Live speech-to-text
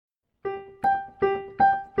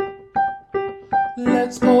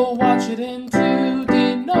Let's go watch it in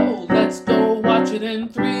 2D. No, let's go watch it in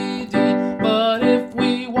 3D. But if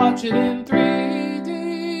we watch it in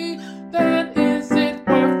 3D, then is it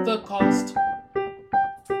worth the cost?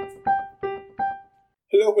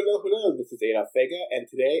 Hello. This is Adolf Vega, and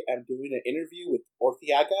today I'm doing an interview with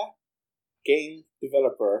Orthiaga, game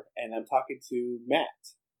developer, and I'm talking to Matt.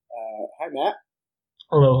 Hi, Matt.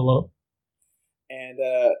 Hello. And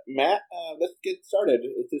Matt, let's get started.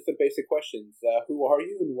 It's just some basic questions. Who are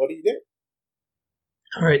you, and what do you do?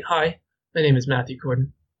 All right. Hi, my name is Matthew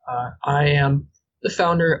Corden. I am the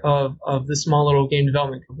founder of this small little game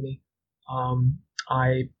development company.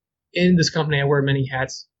 In this company, I wear many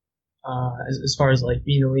hats. As far as like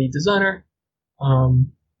being the lead designer,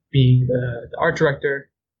 being the art director,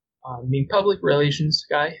 being public relations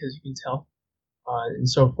guy, as you can tell, and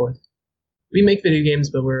so forth. We make video games,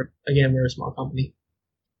 but we're a small company.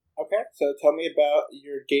 Okay, so tell me about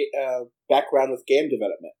your background with game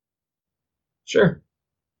development. Sure.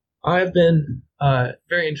 I've been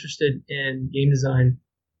very interested in game design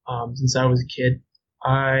since I was a kid.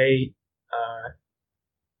 I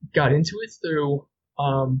got into it through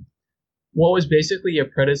what was basically a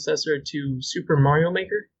predecessor to Super Mario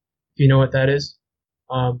Maker, if you know what that is.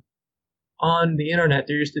 On the internet,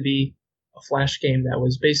 there used to be a Flash game that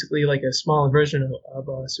was basically like a smaller version of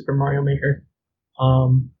Super Mario Maker.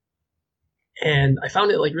 And I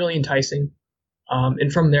found it like really enticing.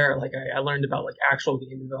 And from there, like I learned about like actual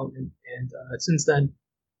game development. And since then,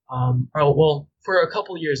 for a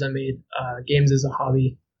couple years, I made games as a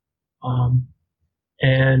hobby.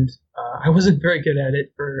 And I wasn't very good at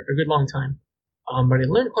it for a good long time. But I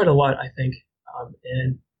learned quite a lot, I think.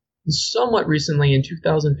 And somewhat recently, in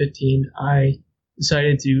 2015, I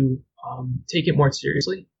decided to take it more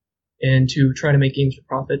seriously and to try to make games for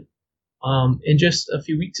profit. And just a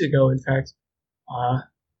few weeks ago, in fact,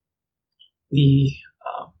 we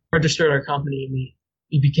registered our company and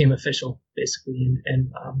we became official, basically.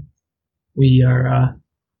 And we are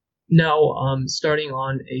now starting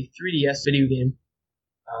on a 3DS video game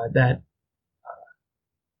that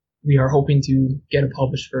we are hoping to get a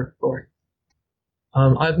publisher for.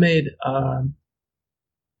 I've made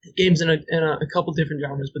games in a couple different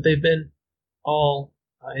genres, but they've been all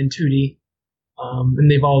in 2D, and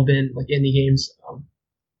they've all been like indie games,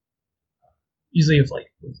 usually with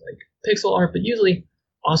pixel art, but usually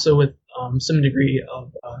also with some degree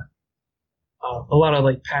of a lot of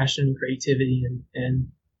like passion and creativity and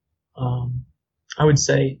I would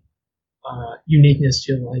say uniqueness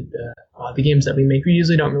to like the games that we make. We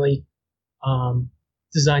usually don't really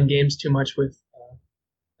design games too much with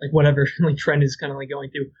like whatever like trend is kind of like going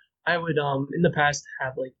through. I would in the past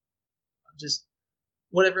have like just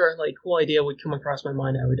whatever like cool idea would come across my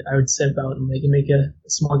mind. I would set about and like make a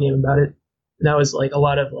small game about it. And that was like a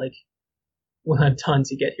lot of like what I've done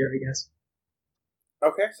to get here, I guess.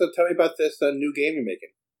 Okay, so tell me about this new game you're making.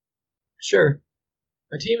 Sure.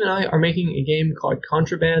 My team and I are making a game called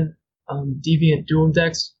Contraband Deviant Dual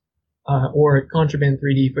Decks, or Contraband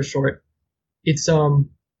 3D for short. It's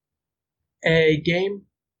a game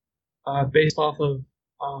based off of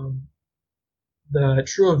the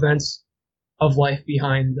true events of life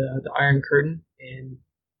behind the Iron Curtain in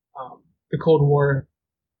the Cold War,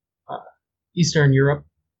 Eastern Europe.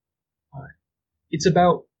 It's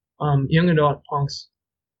about young adult punks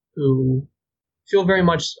who feel very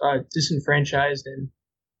much disenfranchised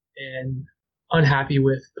and unhappy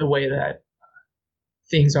with the way that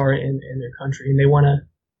things are in their country, and they want to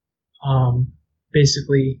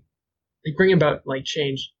basically like bring about like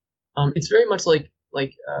change. It's very much like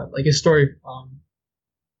a story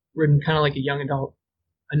written kind of like a young adult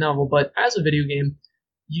a novel, but as a video game,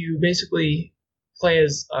 you basically play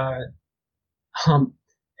as a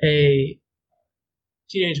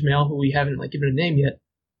teenage male who we haven't like given a name yet,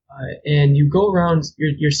 and you go around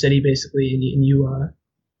your city basically, and you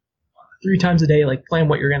 3 times a day like plan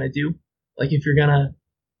what you're gonna do. Like if you're gonna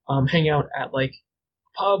hang out at like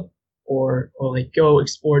a pub or like go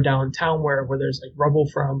explore downtown where there's like rubble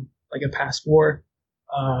from like a past war,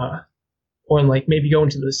 or like maybe go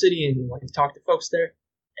into the city and like talk to folks there.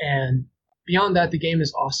 And beyond that, the game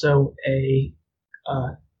is also I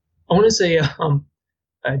want to say a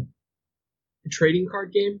trading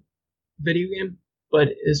card game, video game. But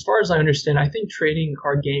as far as I understand, I think trading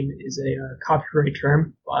card game is a copyright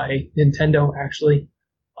term by Nintendo, actually.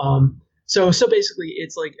 So basically,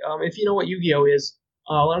 it's like if you know what Yu-Gi-Oh is,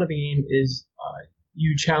 a lot of the game is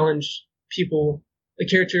you challenge people, the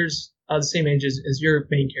characters the same age as your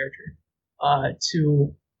main character,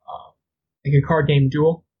 to like a card game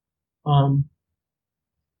duel.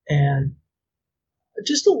 And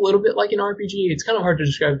just a little bit like an RPG. It's kind of hard to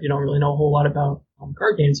describe if you don't really know a whole lot about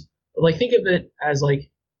card games. But like think of it as like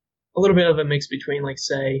a little bit of a mix between like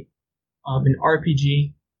say an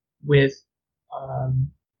RPG with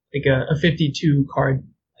like a 52 card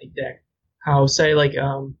like deck. How say like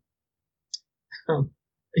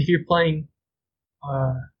if you're playing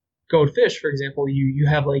Goldfish, for example, you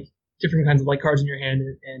have like different kinds of like cards in your hand,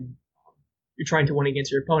 and you're trying to win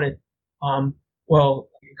against your opponent. Well,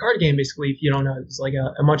 a card game basically, if you don't know, it's like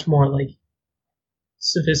a much more like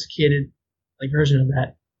sophisticated like version of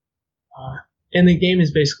that. And the game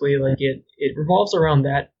is basically like it revolves around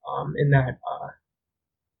that, in that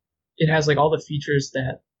it has like all the features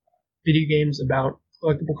that video games about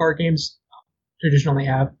collectible card games traditionally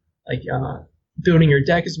have, like building your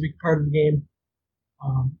deck is a big part of the game,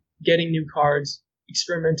 getting new cards,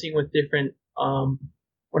 experimenting with different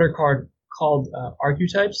what are called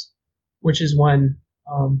archetypes, which is when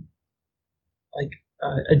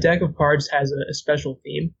a deck of cards has a special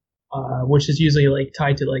theme, which is usually like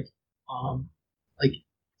tied to like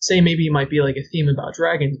say maybe it might be like a theme about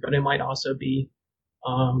dragons, but it might also be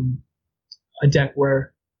a deck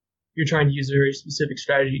where you're trying to use a very specific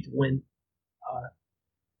strategy to win.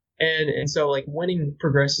 And so like winning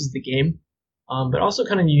progresses the game, but also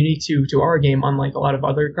kind of unique to our game, unlike a lot of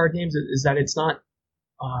other card games, is that it's not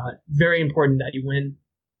very important that you win,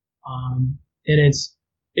 and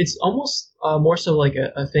it's almost more so like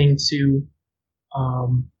a thing to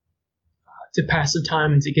pass the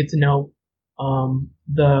time and to get to know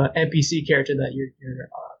the NPC character that you're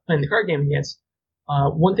playing the card game against.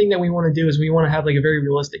 One thing that we want to do is we want to have like a very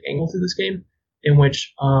realistic angle to this game, in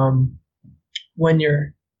which when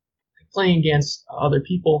you're playing against other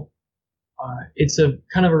people, it's a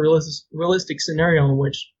kind of a realistic scenario in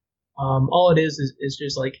which all it is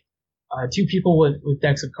just like two people with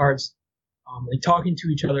decks of cards, like talking to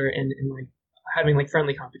each other and like having like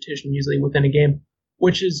friendly competition usually within a game,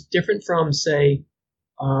 which is different from say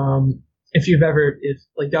if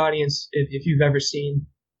like the audience, if you've ever seen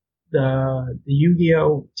the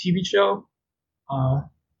Yu-Gi-Oh TV show,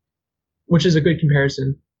 which is a good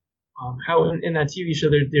comparison. How in that TV show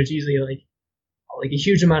there's usually like a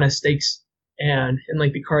huge amount of stakes, and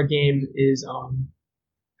like the card game is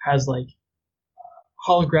has like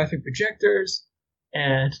holographic projectors,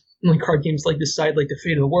 and like card games like decide like the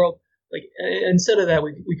fate of the world. Like instead of that,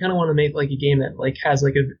 we kind of want to make like a game that like has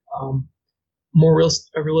like a more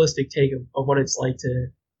realistic take of what it's like to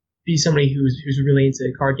be somebody who's really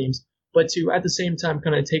into card games, but to at the same time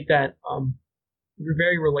kind of take that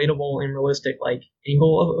very relatable and realistic like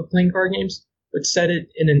angle of playing card games, but set it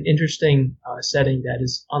in an interesting setting that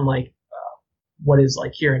is unlike what is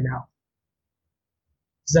like here and now.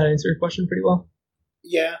 Does that answer your question pretty well?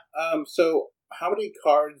 Yeah. So how many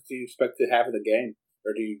cards do you expect to have in the game,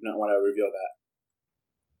 or do you not want to reveal that?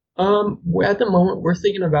 At the moment we're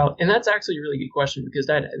thinking about, and that's actually a really good question, because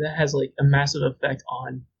that has like a massive effect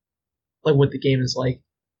on like what the game is like.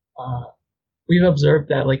 We've observed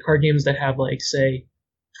that like card games that have like say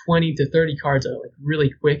 20 to 30 cards are like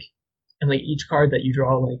really quick, and like each card that you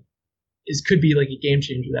draw like could be like a game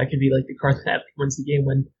changer. That could be like the card that wins the game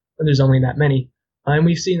when there's only that many. And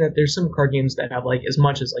we've seen that there's some card games that have like as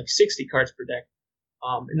much as like 60 cards per deck,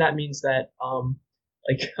 and that means that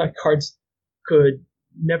like cards could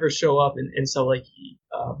never show up, and so like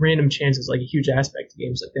random chance is like a huge aspect to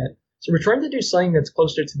games like that. So we're trying to do something that's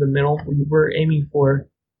closer to the middle. We're aiming for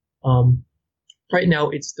right now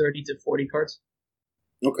it's 30 to 40 cards.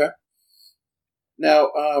 Okay. Now,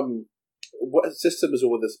 what systems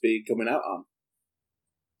will this be coming out on?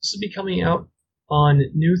 This will be coming out on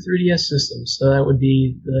new 3DS systems. So that would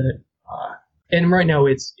be and right now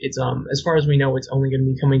it's as far as we know, it's only going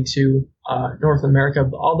to be coming to North America,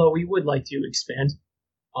 although we would like to expand.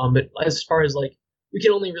 But as far as like, we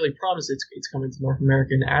can only really promise it's coming to North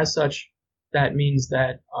America, and as such, that means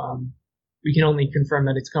that we can only confirm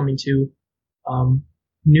that it's coming to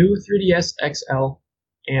new 3DS XL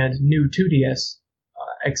and new 2DS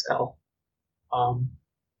XL,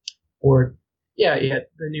 or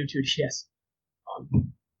the new 2DS.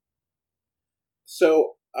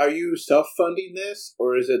 So, are you self-funding this,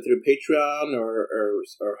 or is it through Patreon, or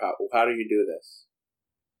how do you do this?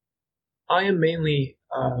 I am mainly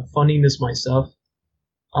funding this myself.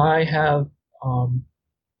 I have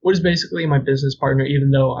what is basically my business partner,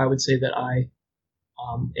 even though I would say that I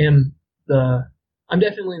I'm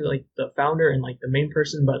definitely like the founder and like the main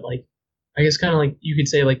person, but like I guess kind of like you could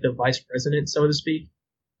say like the vice president, so to speak.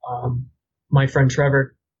 My friend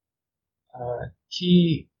Trevor,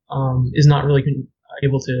 he is not really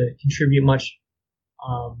able to contribute much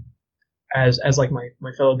as like my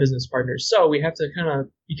fellow business partners. So we have to kind of,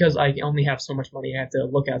 because I only have so much money, I have to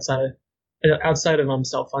look outside of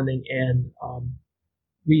self-funding, and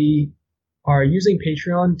we are using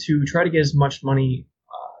Patreon to try to get as much money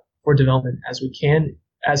for development as we can,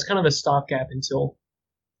 as kind of a stopgap until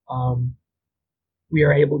we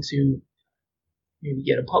are able to maybe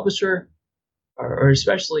get a publisher, or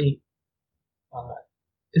especially,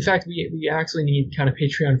 in fact, we actually need kind of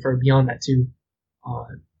Patreon for beyond that too.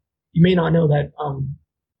 You may not know that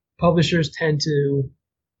publishers tend to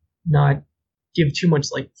not give too much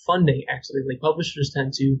like funding. Actually, like publishers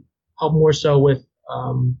tend to help more so with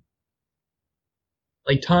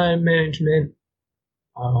like time management,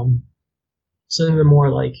 some of the more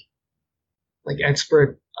like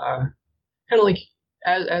expert, kind of like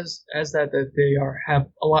as that they have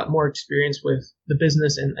a lot more experience with the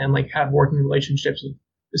business, and like have working relationships with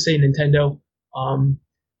say Nintendo,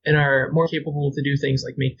 and are more capable to do things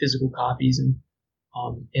like make physical copies,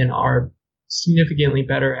 and are significantly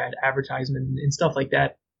better at advertisement and stuff like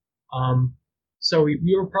that. So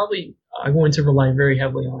we were probably going to rely very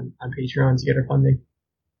heavily on Patreon to get our funding.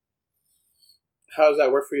 How does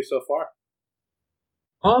that work for you so far?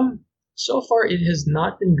 So far it has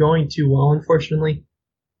not been going too well, unfortunately.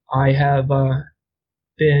 I have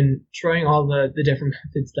been trying all the different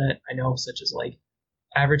methods that I know, such as like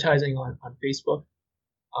advertising on Facebook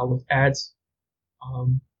with ads,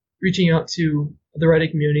 reaching out to the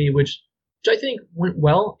Reddit community, which I think went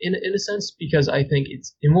well in a sense, because I think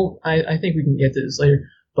I think we can get to this later,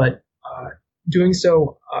 but doing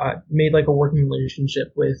so made like a working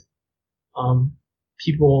relationship with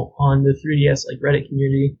people on the 3DS like Reddit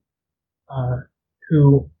community,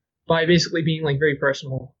 who, by basically being like very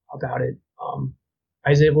personal about it, I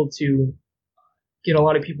was able to get a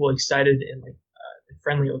lot of people excited and like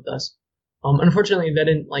friendly with us. Unfortunately, that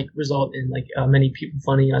didn't like result in like many people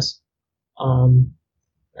funding us.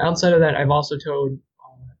 Outside of that, I've also told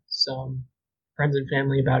some friends and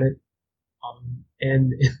family about it,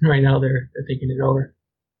 and right now they're thinking it over.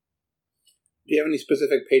 Do you have any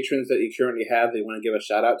specific patrons that you currently have that you want to give a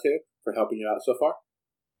shout out to for helping you out so far?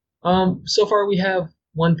 So far we have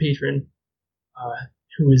one patron,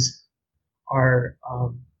 who is our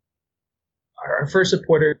first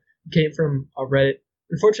supporter, who came from Reddit.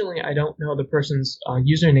 Unfortunately, I don't know the person's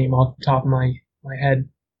username off the top of my head,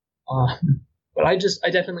 but I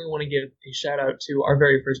definitely want to give a shout out to our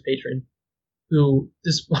very first patron, who,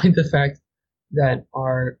 despite the fact that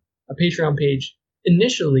our Patreon page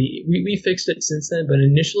initially, we fixed it since then, but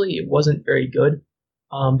initially it wasn't very good.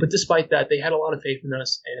 But despite that, they had a lot of faith in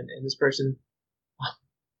us, and this person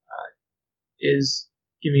is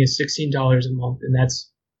giving us $16 a month, and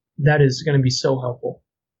that is going to be so helpful.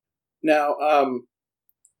 Now,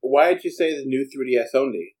 why did you say the new 3DS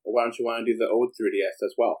only? Or why don't you want to do the old 3DS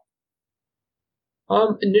as well?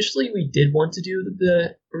 Initially, we did want to do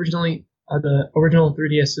the original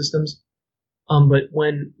 3DS systems, but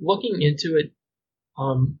when looking into it,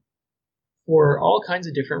 for all kinds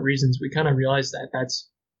of different reasons, we kind of realized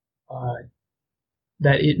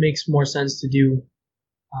that it makes more sense to do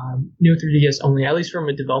new 3DS only, at least from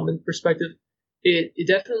a development perspective. It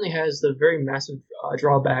definitely has the very massive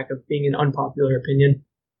drawback of being an unpopular opinion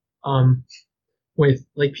with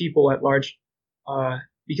like people at large,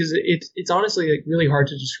 because it's honestly like really hard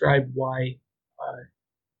to describe why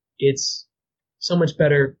it's so much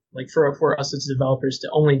better like for us as developers to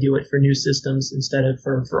only do it for new systems instead of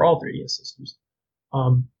for all 3DS systems.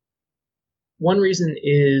 One reason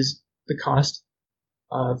is the cost.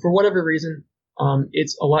 For whatever reason,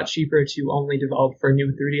 it's a lot cheaper to only develop for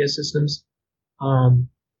new 3DS systems,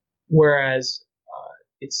 whereas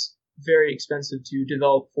it's very expensive to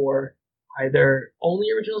develop for either only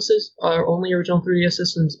original 3DS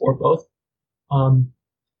systems or both.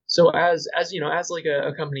 So as you know, as like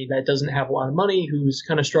a company that doesn't have a lot of money, who's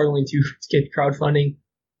kind of struggling to get crowdfunding,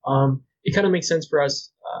 it kind of makes sense for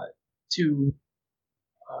us to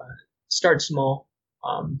start small,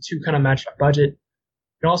 to kind of match our budget.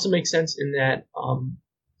 It also makes sense in that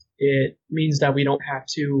it means that we don't have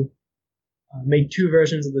to make two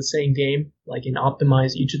versions of the same game, like, and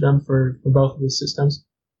optimize each of them for both of the systems.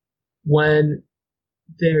 When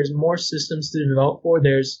there's more systems to develop for,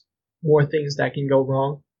 there's more things that can go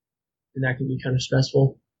wrong, and that can be kind of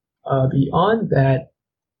stressful. Beyond that,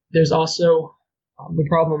 there's also the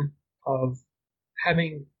problem of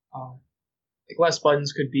having like less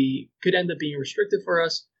buttons could end up being restrictive for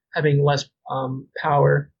us. Having less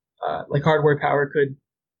power, like hardware power, could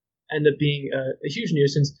end up being a huge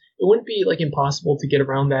nuisance. It wouldn't be like impossible to get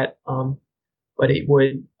around that, but it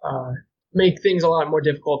would make things a lot more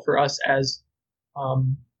difficult for us as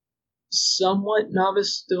somewhat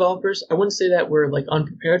novice developers. I wouldn't say that we're like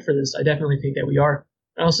unprepared for this. I definitely think that we are.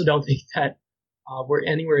 I also don't think that we're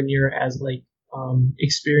anywhere near as like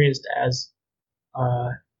experienced as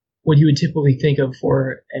what you would typically think of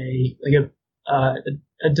for a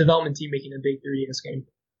development team making a big 3DS game.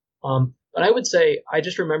 But I would say I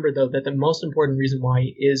just remember though that the most important reason why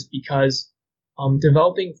is because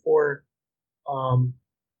developing for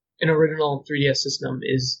an original 3DS system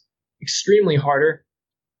is extremely harder.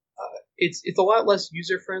 It's a lot less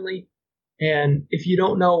user friendly, and if you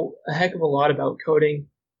don't know a heck of a lot about coding,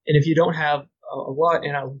 and if you don't have a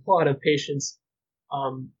lot of patience,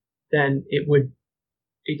 then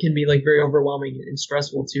it can be like very overwhelming and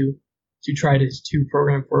stressful to try to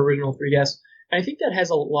program for original 3DS. And I think that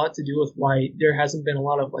has a lot to do with why there hasn't been a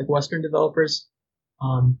lot of like Western developers,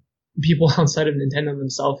 people outside of Nintendo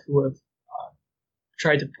themselves who have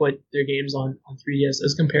tried to put their games on 3DS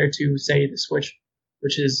as compared to say the Switch,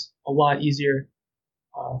 which is a lot easier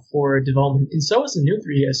for development. And so is the new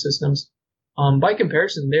 3DS systems. By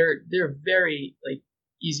comparison, they're very like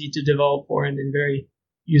easy to develop for and very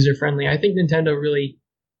user friendly. I think Nintendo really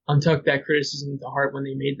took that criticism to heart when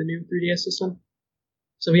they made the new 3DS system.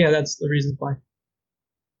 So yeah, that's the reason why.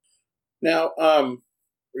 Now,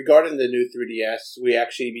 regarding the new 3DS, we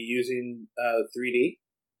actually be using 3D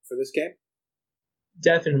for this game?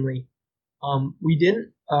 Definitely. We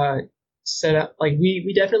didn't set up like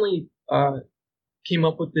we definitely came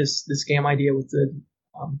up with this game idea with the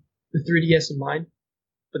 3DS in mind.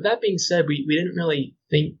 But that being said, we didn't really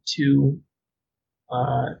think to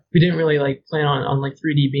we didn't really like plan on like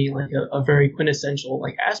 3D being like a very quintessential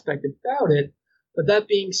like aspect about it. But that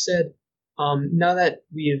being said, now that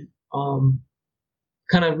we've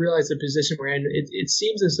kind of realized the position we're in, it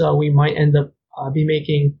seems as though we might end up be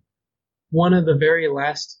making one of the very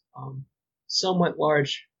last somewhat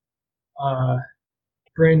large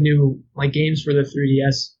brand new like games for the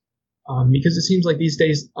 3DS, because it seems like these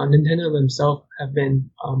days Nintendo themselves have been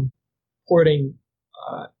porting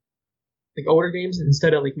like older games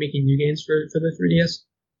instead of like making new games for the 3DS.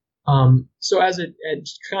 So as it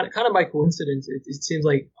kind of by coincidence, it seems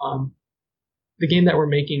like the game that we're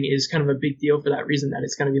making is kind of a big deal for that reason, that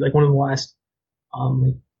it's going to be like one of the last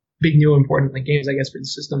like big new important like games, I guess, for the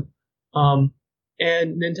system.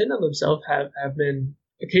 And Nintendo themselves have been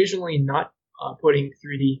occasionally not putting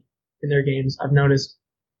 3D in their games. I've noticed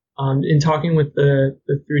in talking with the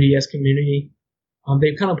 3DS community,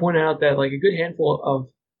 they've kind of pointed out that like a good handful of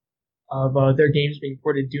their games being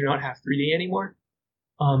ported do not have 3D anymore.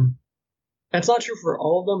 That's not true for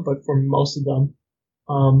all of them, but for most of them.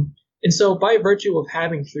 And so by virtue of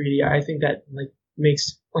having 3D, I think that like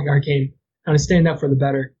makes like our game kind of stand out for the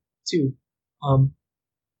better too.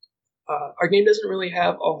 Our game doesn't really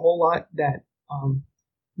have a whole lot that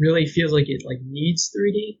really feels like it like needs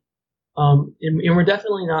 3D. And we're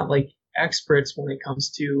definitely not like experts when it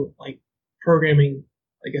comes to like programming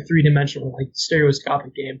like a three-dimensional like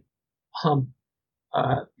stereoscopic game.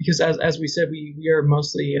 Because as we said, we are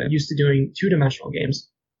mostly used to doing two-dimensional games.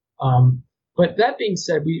 But that being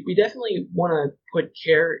said, we definitely want to put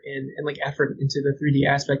care and like effort into the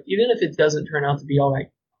 3D aspect, even if it doesn't turn out to be all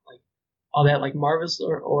that marvelous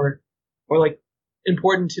or like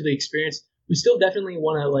important to the experience. We still definitely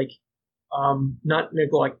want to like not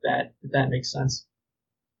neglect that, if that makes sense.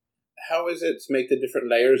 How is it to make the different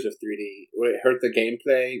layers of 3D? Would it hurt the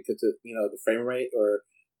gameplay because the frame rate, or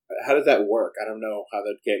how does that work? I don't know how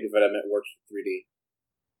the game development works with 3D.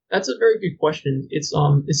 That's a very good question. It's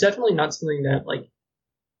definitely not something that like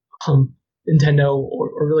Nintendo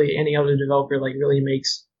or really any other developer like really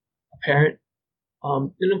makes apparent.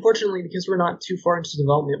 And unfortunately, because we're not too far into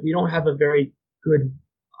development, we don't have a very good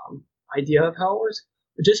idea of how it works.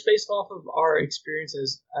 But just based off of our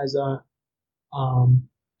experiences as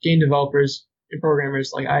game developers and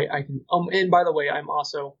programmers, like I can. And by the way, I'm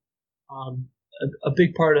also a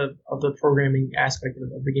big part of the programming aspect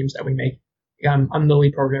of the games that we make. I'm the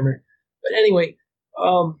lead programmer. But anyway,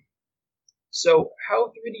 so how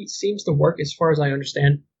 3D seems to work, as far as I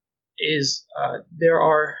understand, is there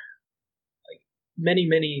are like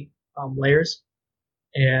many layers,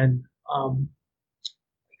 and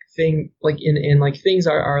things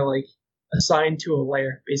are like assigned to a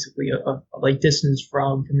layer, basically of like distance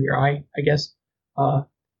from your eye, I guess.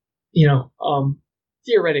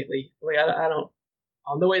 Theoretically, like I don't.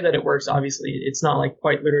 The way that it works, obviously, it's not like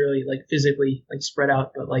quite literally like physically like spread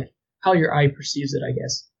out, but like how your eye perceives it, I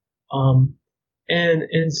guess.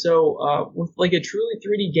 And so with like a truly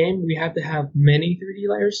 3D game, we have to have many 3D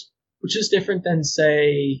layers, which is different than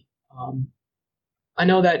say, I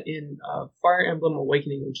know that in Fire Emblem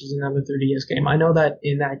Awakening, which is another 3DS game, I know that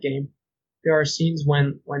in that game, there are scenes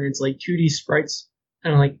when it's like 2D sprites,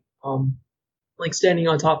 kind of like standing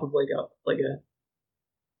on top of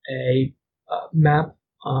a map,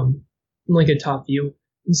 from like a top view.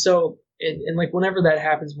 And so, and like whenever that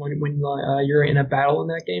happens, when you're in a battle in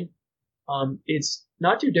that game, it's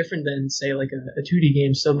not too different than say like a 2D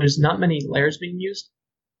game. So there's not many layers being used.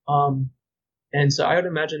 And so I would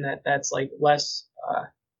imagine that that's like less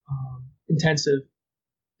intensive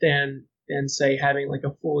than say having like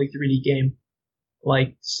a fully 3D game,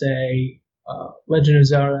 like say Legend of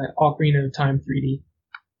Zelda: Ocarina of Time 3D.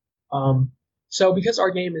 So because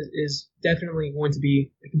our game is definitely going to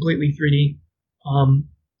be completely 3D,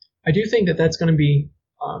 I do think that that's going to be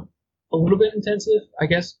a little bit intensive, I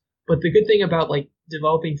guess. But the good thing about like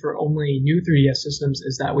developing for only new 3DS systems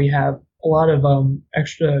is that we have a lot of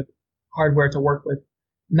extra hardware to work with,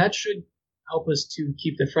 and that should help us to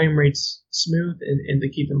keep the frame rates smooth and to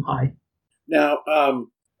keep them high. Now,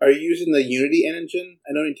 are you using the Unity engine?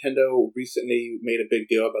 I know Nintendo recently made a big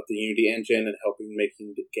deal about the Unity engine and helping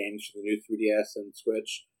making games for the new 3DS and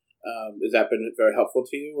Switch. Has that been very helpful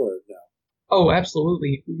to you, or no? Oh,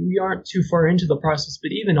 absolutely. We aren't too far into the process,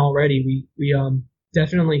 but even already, we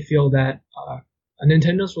definitely feel that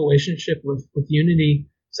Nintendo's relationship with Unity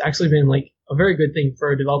has actually been like a very good thing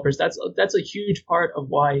for developers. That's a huge part of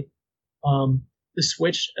why the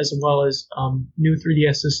Switch as well as new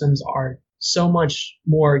 3DS systems are so much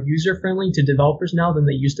more user friendly to developers now than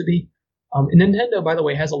they used to be. And Nintendo, by the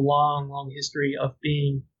way, has a long history of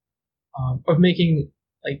being of making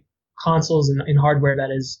like consoles and hardware that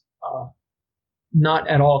is not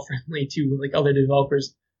at all friendly to like other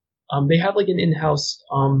developers. They have like an in-house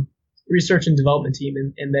research and development team,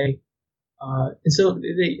 and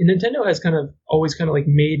Nintendo has kind of always kind of like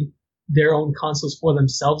made their own consoles for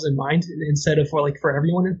themselves in mind instead of for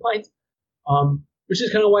everyone in mind. Which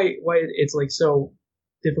is kind of why it's like so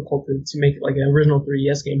difficult to make like an original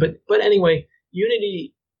 3DS game. But anyway,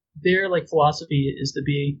 Unity, their like philosophy is to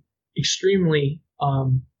be extremely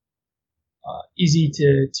easy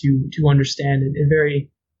to understand and very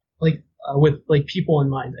like with like people in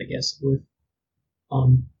mind, I guess, with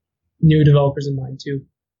new developers in mind too.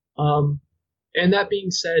 And that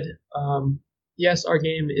being said, yes, our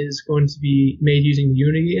game is going to be made using the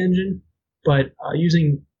Unity engine, but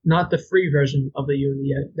using not the free version of the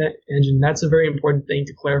Unity that engine. That's a very important thing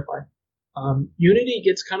to clarify. Unity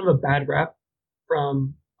gets kind of a bad rap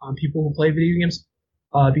from people who play video games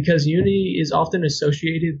because Unity is often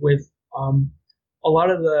associated with a lot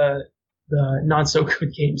of the not so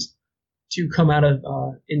good games to come out of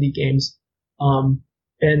indie games.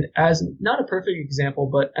 And as not a perfect example,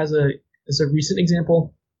 but as a recent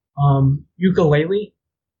example, Yooka-Laylee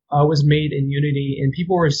was made in Unity, and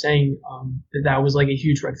people were saying that was like a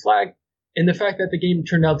huge red flag. And the fact that the game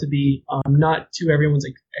turned out to be not to everyone's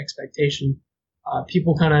expectation,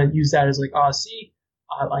 people kind of use that as like, see,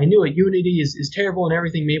 I knew it. Unity is terrible, and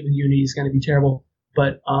everything made with Unity is going to be terrible.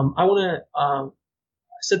 But I want to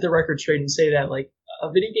set the record straight and say that like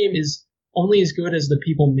a video game is only as good as the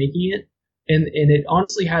people making it, and it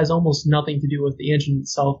honestly has almost nothing to do with the engine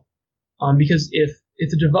itself. Because if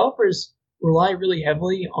the developers rely really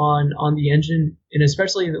heavily on the engine, and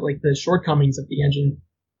especially like the shortcomings of the engine,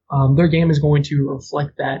 their game is going to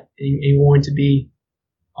reflect that and going to be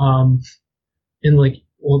in like,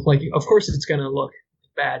 well, like of course it's going to look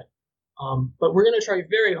bad, but we're going to try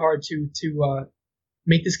very hard to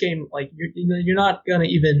make this game like you're not going to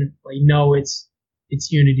even like know it's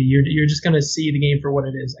Unity. You're just going to see the game for what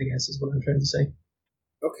it is, I guess, is what I'm trying to say.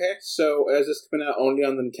 Okay, so is this coming out only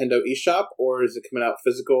on the Nintendo eShop, or is it coming out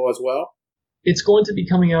physical as well? It's going to be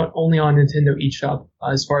coming out only on Nintendo eShop,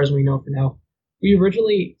 as far as we know for now. We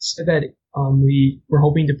originally said that we were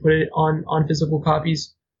hoping to put it on physical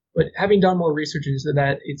copies, but having done more research into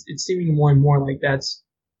that, it's seeming more and more like that's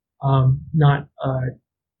not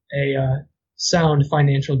a sound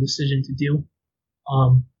financial decision to do,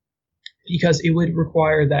 because it would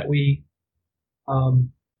require that we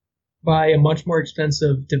buy a much more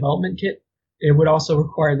expensive development kit. It would also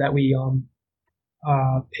require that we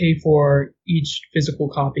pay for each physical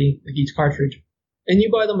copy, like each cartridge. And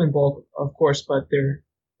you buy them in bulk, of course, but they're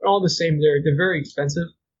all the same. They're very expensive.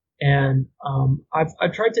 And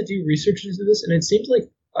I've tried to do research into this, and it seems like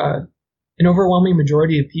an overwhelming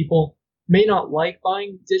majority of people may not like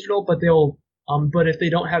buying digital, but they'll but if they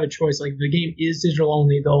don't have a choice, like if the game is digital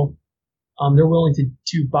only, they're willing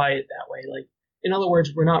to buy it that way. Like, in other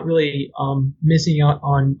words, we're not really missing out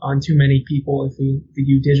on too many people if we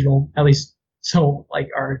do digital, at least so like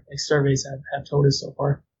our surveys have told us so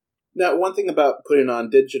far. Now, one thing about putting on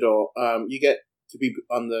digital, you get to be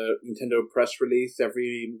on the Nintendo press release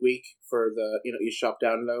every week for the eShop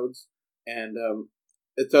downloads. and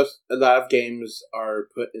it's just a lot of games are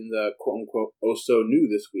put in the quote unquote "oh so new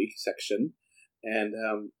this week" section, and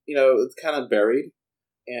it's kind of buried,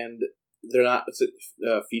 and they're not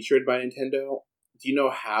featured by Nintendo. Do you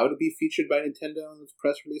know how to be featured by Nintendo in those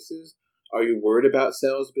press releases? Are you worried about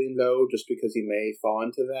sales being low just because you may fall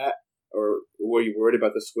into that, or were you worried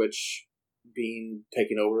about the Switch being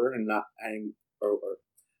taken over and not having, or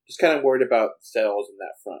just kind of worried about sales in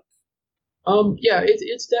that front? Yeah,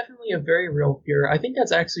 it's definitely a very real fear. I think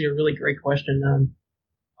that's actually a really great question.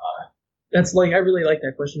 That's I really like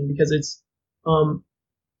that question because it's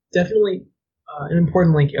definitely an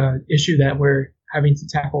important issue that we're having to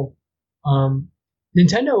tackle.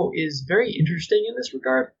 Nintendo is very interesting in this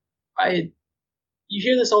regard. You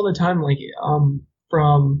hear this all the time,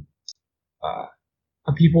 from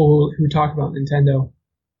people who talk about Nintendo,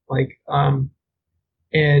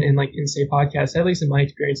 and in say podcasts, at least in my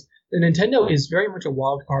experience, the Nintendo is very much a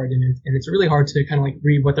wild card in it, and it's really hard to kind of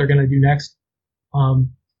read what they're going to do next.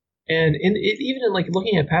 And even in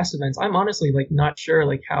looking at past events, I'm honestly not sure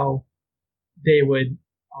how they would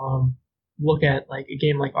look at a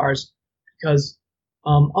game like ours, because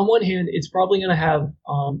on one hand, it's probably going to have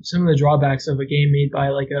some of the drawbacks of a game made by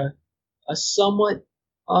a somewhat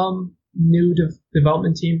new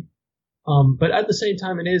development team, but at the same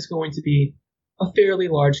time, it is going to be a fairly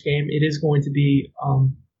large game. It is going to be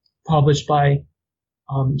published by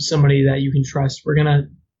somebody that you can trust. We're gonna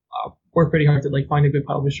work pretty hard to find a good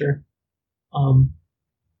publisher,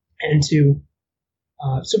 and to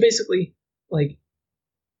so basically I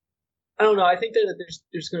don't know. I think that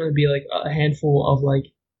there's going to be a handful of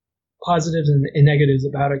positives and negatives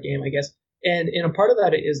about a game, I guess. And a part of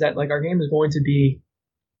that is that our game is going to be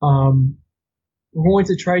we're going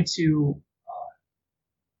to try to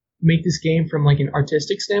make this game from an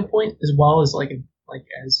artistic standpoint as well as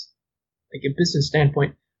as a business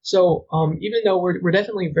standpoint. So even though we're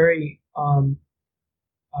definitely very a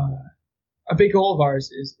big goal of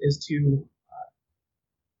ours is to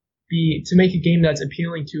make a game that's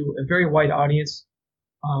appealing to a very wide audience.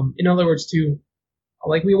 In other words,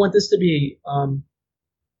 we want this to be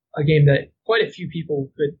a game that quite a few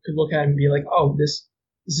people could look at and be like, oh, this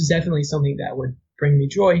is definitely something that would bring me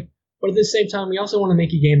joy. But at the same time, we also want to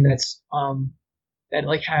make a game that's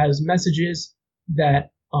that has messages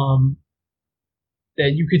that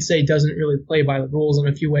that you could say doesn't really play by the rules in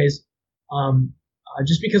a few ways.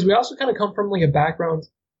 Just because we also kind of come from a background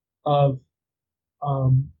of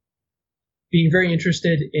being very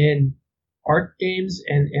interested in art games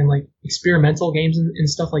and experimental games and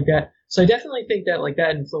stuff like that. So I definitely think that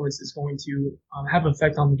that influence is going to have an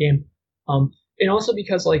effect on the game. And also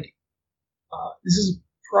because this is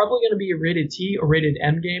probably going to be a rated T or rated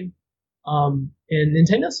M game. And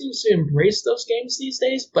Nintendo seems to embrace those games these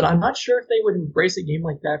days, but I'm not sure if they would embrace a game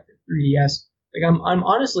like that for 3DS. I'm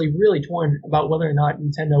honestly really torn about whether or not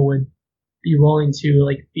Nintendo would be willing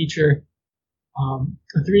to feature a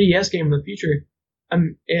 3DS game in the future.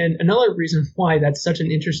 And another reason why that's such an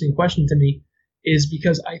interesting question to me is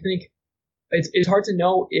because I think it's hard to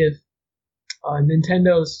know if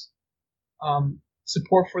Nintendo's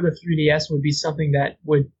support for the 3DS would be something that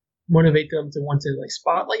would motivate them to want to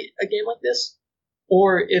spotlight a game like this,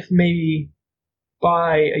 or if maybe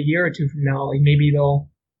by a year or two from now, maybe they'll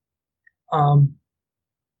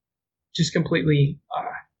just completely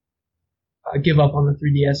give up on the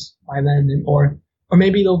 3DS by then, or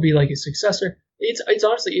maybe there'll be a successor. It's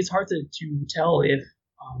honestly it's hard to tell if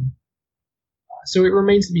so it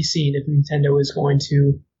remains to be seen if Nintendo is going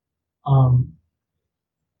to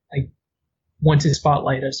want to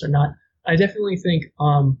spotlight us or not. I definitely think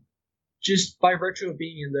just by virtue of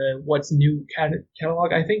being in the what's new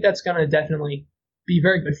catalog, I think that's gonna definitely be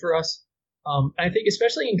very good for us. I think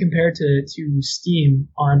especially in compared to Steam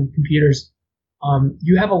on computers,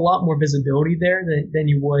 you have a lot more visibility there than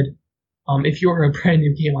you would if you were a brand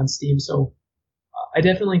new game on Steam. So I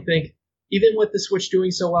definitely think even with the Switch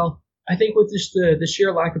doing so well, I think with just the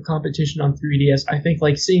sheer lack of competition on 3DS, I think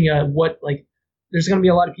seeing there's going to be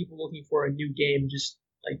a lot of people looking for a new game just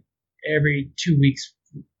every 2 weeks,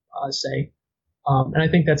 say. And I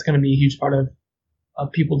think that's going to be a huge part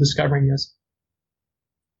of people discovering this.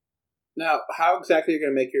 Now, how exactly are you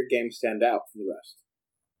going to make your game stand out from the rest?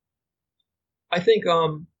 I think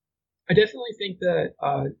I definitely think that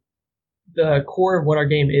the core of what our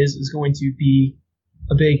game is going to be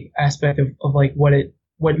a big aspect of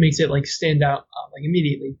what makes it stand out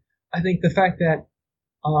immediately. I think the fact that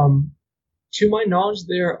to my knowledge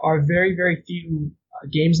there are very, very few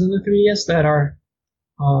games in the 3DS that are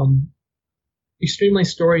extremely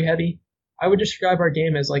story heavy. I would describe our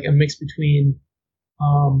game as a mix between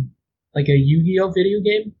a Yu-Gi-Oh video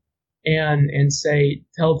game and say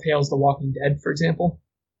Telltale's The Walking Dead, for example,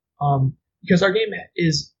 because our game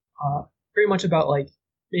is very much about like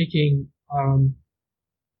making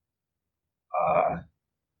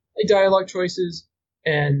like dialogue choices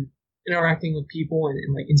and interacting with people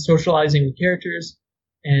and socializing with characters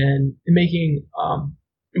and making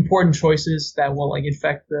important choices that will like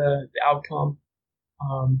affect the outcome.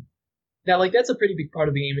 That's a pretty big part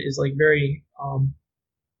of the game is like very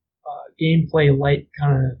gameplay light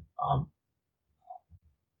kind of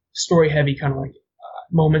story heavy kind of like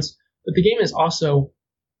moments, but the game is also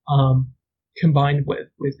combined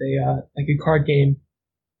with a like a card game.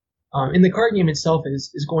 And the card game itself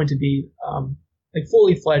is going to be like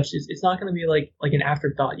fully fledged. It's not going to be like an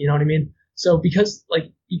afterthought. You know what I mean? So because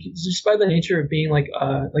like just by the nature of being like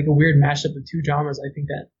a weird mashup of two genres, I think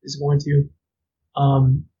that is going to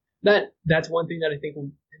that's one thing that I think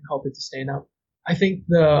will help it to stand out. I think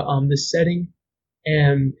the setting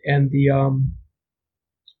and the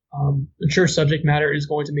mature subject matter is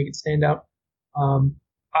going to make it stand out.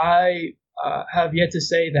 I have yet to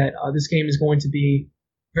say that this game is going to be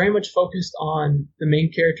very much focused on the main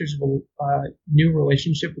character's new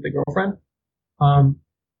relationship with a girlfriend.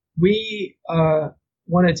 We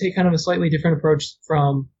want to take kind of a slightly different approach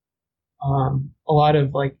from a lot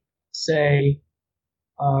of like, say,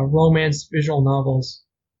 romance visual novels,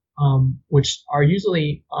 which are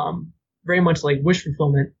usually very much like wish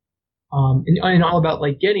fulfillment, and all about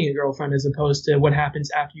like getting a girlfriend as opposed to what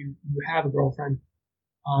happens after you have a girlfriend.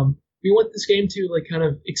 We want this game to like kind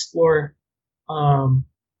of explore kind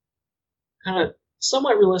of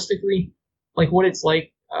somewhat realistically like what it's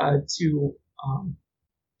like to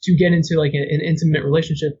get into like an intimate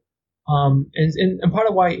relationship, and part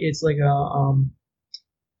of why it's like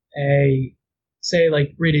a say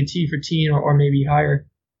like rated T for teen or maybe higher,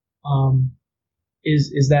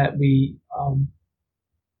 is that we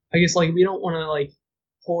I guess like we don't want to like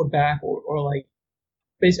hold back or like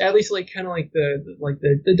at least like kind of like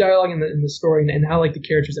the dialogue in the story and how like the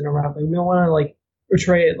characters interact. Like we don't want to like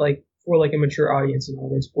portray it like for like a mature audience, in other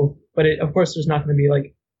words. But of course there's not going to be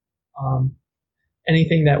like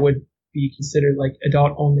anything that would be considered like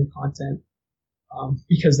adult only content,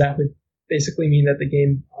 because that would basically mean that the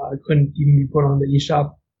game couldn't even be put on the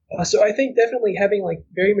eShop. So I think definitely having like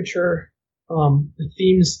very mature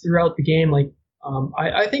themes throughout the game, like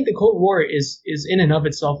I think the Cold War is in and of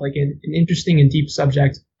itself like an interesting and deep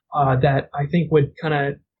subject that I think would kind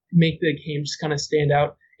of make the game just kind of stand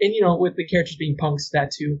out. And with the characters being punks,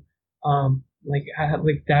 that too, I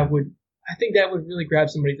think that would really grab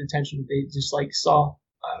somebody's attention if they just like saw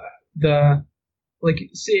saw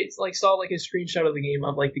like a screenshot of the game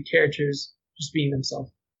of like the characters just being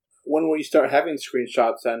themselves. When will you start having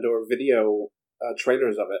screenshots and or video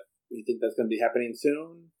trailers of it? Do you think that's going to be happening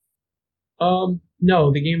soon?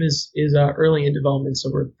 No, the game is early in development, so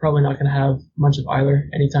we're probably not going to have much of either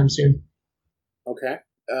anytime soon. Okay.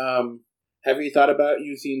 Have you thought about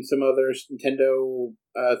using some other Nintendo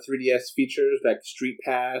 3DS features like Street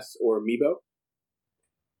Pass or Amiibo?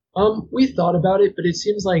 We thought about it, but it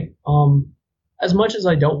seems like as much as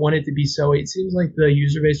I don't want it to be so, it seems like the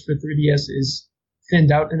user base for 3DS is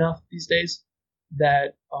thinned out enough these days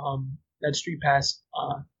that that Street Pass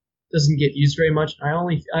doesn't get used very much.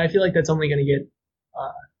 I feel like that's only going to get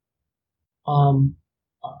a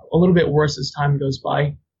little bit worse as time goes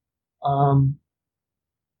by.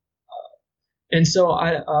 And so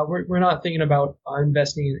we're not thinking about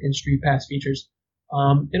investing in Street Pass features.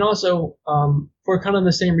 And also for kind of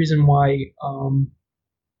the same reason why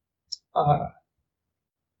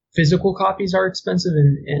physical copies are expensive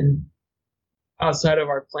and outside of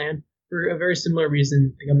our plan, for a very similar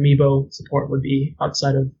reason, like Amiibo support would be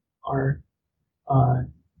outside of our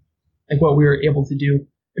like what we were able to do,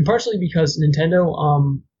 and partially because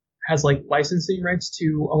Nintendo has like licensing rights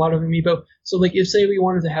to a lot of Amiibo. So like if say we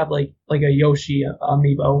wanted to have like a Yoshi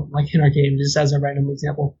Amiibo like in our game, just as a random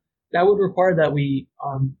example, that would require that we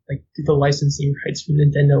like do the licensing rights from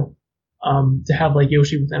Nintendo to have like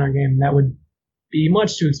Yoshi within our game. That would be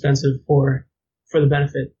much too expensive for the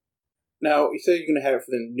benefit. Now, you said you're going to have it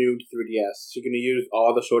for the new 3DS. So you're going to use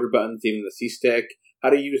all the shoulder buttons, even the C-Stick.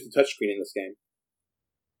 How do you use the touchscreen in this game?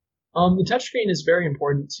 The touchscreen is very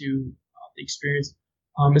important to the experience,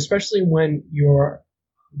 especially when you're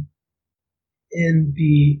in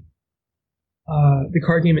the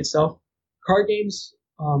card game itself. Card games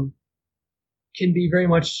can be very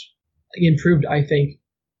much improved, I think,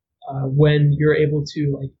 when you're able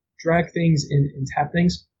to like drag things and tap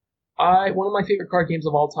things. One of my favorite card games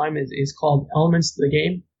of all time is called Elements the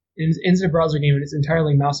Game. It's a browser game and it's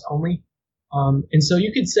entirely mouse only. And so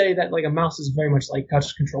you could say that like a mouse is very much like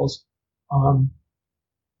touch controls.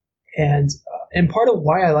 And part of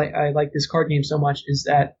why I like this card game so much is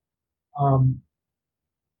that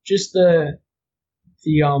just the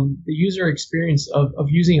user experience of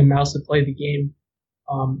using a mouse to play the game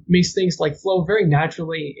makes things like flow very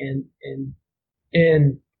naturally,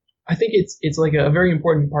 and I think it's like a very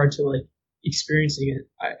important part to like experiencing it.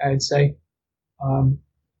 I'd say,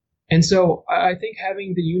 and so I think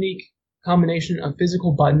having the unique combination of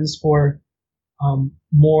physical buttons for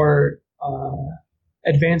more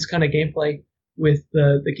advanced kind of gameplay with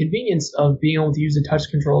the convenience of being able to use the touch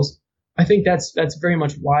controls. I think that's very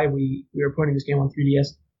much why we are putting this game on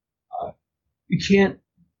 3DS. You can't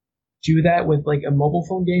do that with like a mobile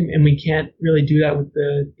phone game, and we can't really do that with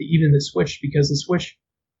even the Switch, because the Switch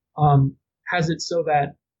has it so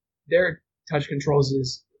that their touch controls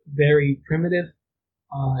is very primitive,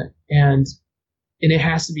 and it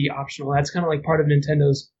has to be optional. That's kind of like part of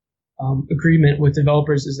Nintendo's agreement with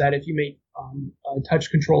developers, is that if you make a touch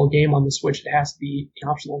control game on the Switch, it has to be an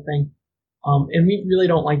optional thing. And we really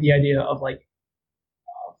don't like the idea of like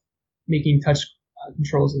making touch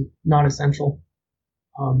controls non-essential.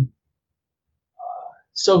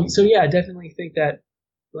 So yeah, I definitely think that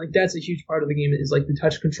like that's a huge part of the game, is like the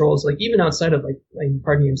touch controls. Like even outside of like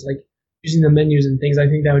card games, like using the menus and things, I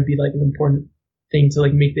think that would be like an important thing to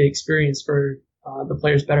like make the experience for the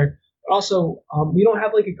players better. But also, we don't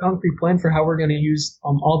have like a concrete plan for how we're going to use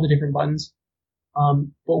all the different buttons.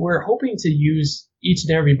 But we're hoping to use each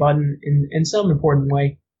and every button in some important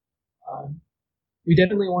way. We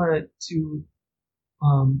definitely want to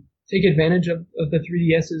take advantage of the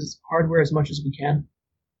 3DS's hardware as much as we can,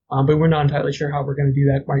 but we're not entirely sure how we're going to do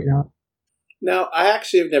that right now. Now, I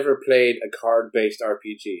actually have never played a card-based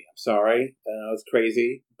RPG. I'm sorry. It's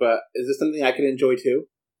crazy, but is this something I can enjoy too?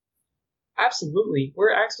 Absolutely.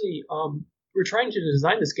 We're actually we're trying to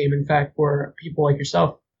design this game, in fact, for people like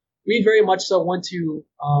yourself. We very much so want to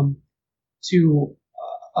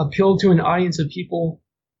appeal to an audience of people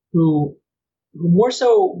who more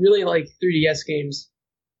so really like 3DS games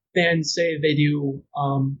than say they do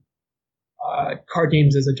card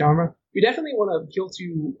games as a genre. We definitely want to appeal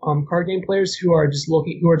to card game players who are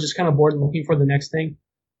just kind of bored and looking for the next thing.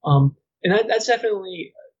 And that's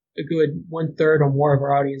definitely a good 1/3 or more of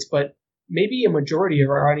our audience, but maybe a majority of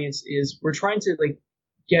our audience is we're trying to like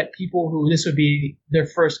get people who this would be their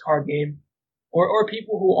first card game, or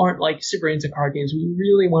people who aren't like super into card games. We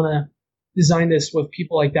really want to design this with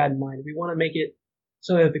people like that in mind. We want to make it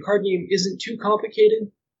so that the card game isn't too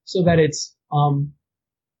complicated, so that it's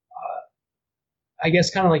I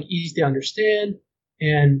guess kind of like easy to understand,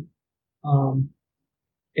 and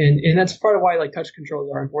that's part of why like touch controls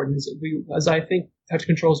are important. As I think touch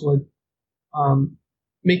controls would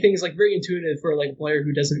make things like very intuitive for like a player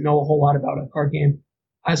who doesn't know a whole lot about a card game,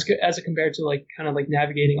 as compared to like kind of like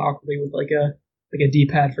navigating awkwardly with like a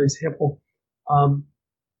D-pad, for example.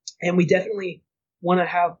 And we definitely want to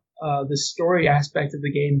have the story aspect of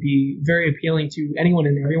the game be very appealing to anyone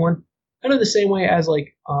and everyone, kind of the same way as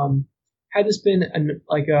like had this been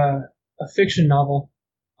a fiction novel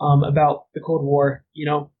about the Cold War, you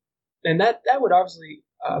know, and that would obviously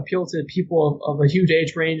appeal to people of a huge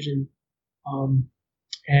age range,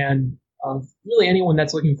 and really anyone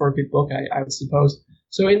that's looking for a good book, I would suppose.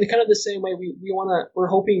 So in the kind of the same way, we're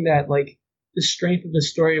hoping that like the strength of the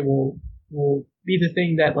story will be the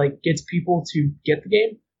thing that like gets people to get the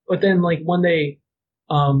game, but then like one day,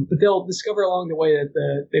 but they'll discover along the way that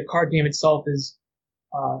the card game itself is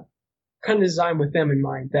kind of designed with them in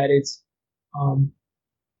mind, that it's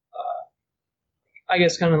I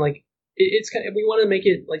guess kind of like it's kind of, we want to make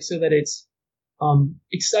it like so that it's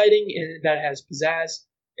exciting and that it has pizzazz,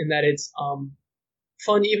 and that it's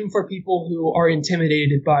fun even for people who are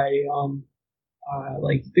intimidated by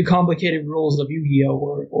like the complicated rules of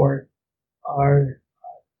Yu-Gi-Oh or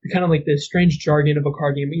kind of like the strange jargon of a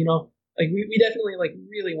card game. You know, like we definitely like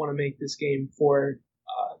really want to make this game for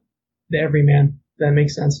the everyman. If that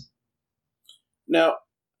makes sense. Now,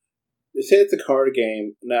 you say it's a card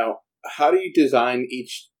game. Now, how do you design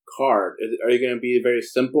each card? Are you going to be very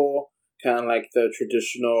simple, kind of like the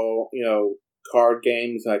traditional, you know, card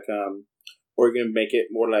games, like or are you going to make it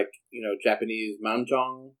more like, you know, Japanese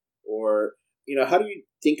mahjong, or, you know, how do you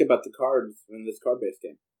think about the cards in this card-based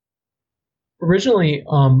game? Originally,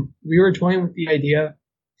 we were toying with the idea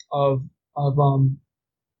of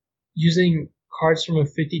using cards from a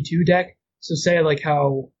 52 deck. So say like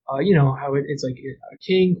how you know how it's like a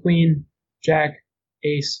king, queen, jack,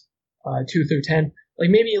 ace, 2 through 10. Like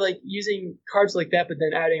maybe like using cards like that, but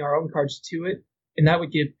then adding our own cards to it, and that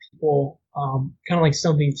would give people kind of like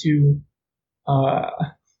something to I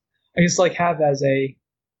guess like have as a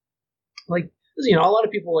like, you know, a lot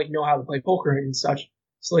of people like know how to play poker and such.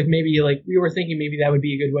 So like maybe like we were thinking maybe that would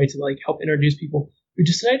be a good way to like help introduce people. We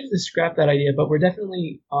decided to scrap that idea, but we're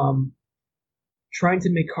definitely trying to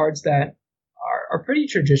make cards that are pretty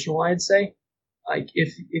traditional, I'd say. Like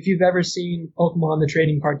if you've ever seen Pokemon the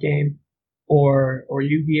trading card game, or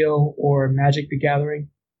Yu-Gi-Oh, or Magic the Gathering,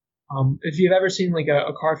 if you've ever seen like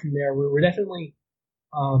a card from there, we're definitely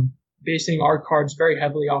basing our cards very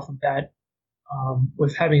heavily off of that,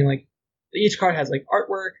 with having like each card has like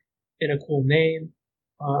artwork and a cool name,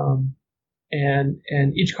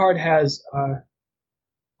 and each card has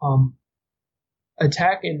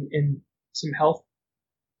attack and some health.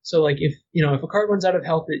 So like if a card runs out of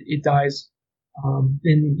health, it dies.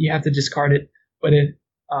 Then you have to discard it. But if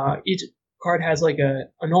each card has like a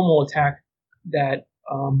normal attack that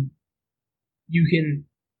you can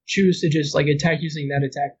choose to just like attack using that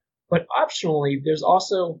attack. But optionally, there's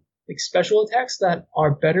also like special attacks that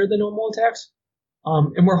are better than normal attacks.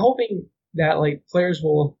 And we're hoping that like players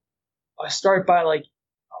will start by like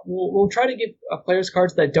we'll try to give players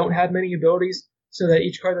cards that don't have many abilities, so that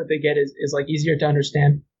each card that they get is like easier to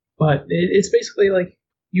understand. But it's basically like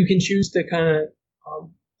you can choose to kind of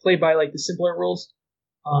play by like the simpler rules,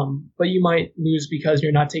 but you might lose because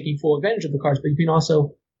you're not taking full advantage of the cards. But you can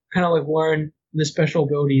also kind of like learn the special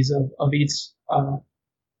abilities of each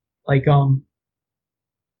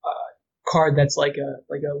card that's like a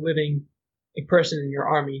living like person in your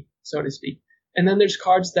army, so to speak. And then there's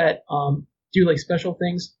cards that do like special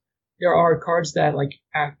things. There are cards that like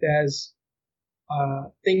act as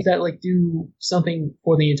things that like do something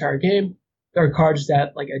for the entire game. There are cards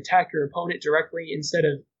that like attack your opponent directly instead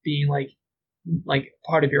of being like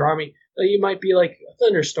part of your army. So you might be like a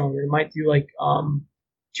thunderstorm, or it might do like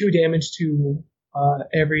 2 damage to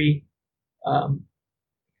every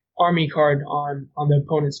army card on the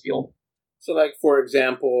opponent's field. So, like for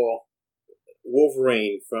example,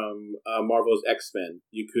 Wolverine from Marvel's X-Men,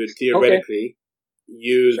 you could theoretically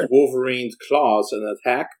use Wolverine's claws in an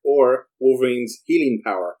attack, or Wolverine's healing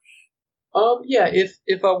power. Yeah, if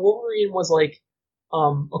Wolverine was like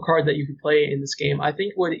a card that you could play in this game, I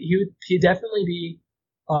think he'd definitely be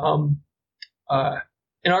in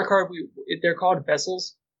our card they're called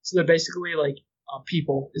vessels, so they're basically like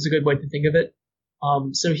people is a good way to think of it.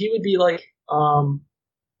 So he would be like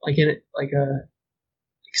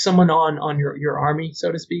someone on your army,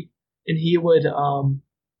 so to speak, and he would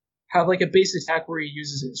have like a base attack where he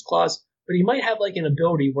uses his claws, but he might have like an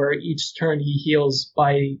ability where each turn he heals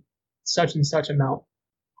by such and such amount.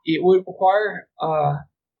 It would require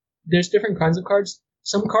there's different kinds of cards.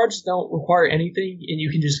 Some cards don't require anything and you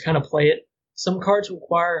can just kind of play it. Some cards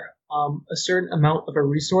require a certain amount of a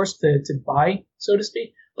resource to buy, so to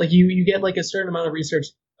speak. Like you get like a certain amount of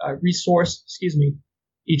resource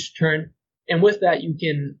each turn, and with that you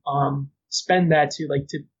can spend that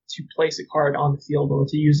to place a card on the field or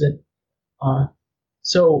to use it.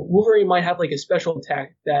 So Wolverine might have like a special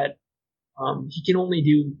attack that he can only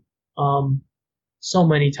do so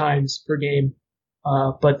many times per game,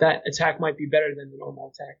 but that attack might be better than the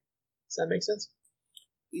normal attack. Does that make sense?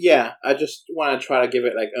 Yeah, I just want to try to give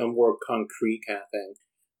it like a more concrete kind of thing.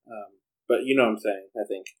 But you know what I'm saying. I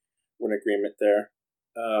think we're in agreement there.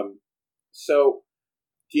 So,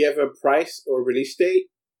 do you have a price or release date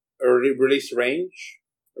or release range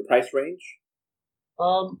or price range?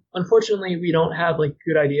 Unfortunately, we don't have like a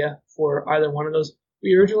good idea for either one of those.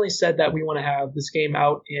 We originally said that we want to have this game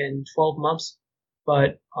out in 12 months,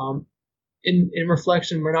 but in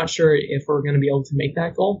reflection, we're not sure if we're going to be able to make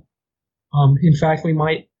that goal. In fact, it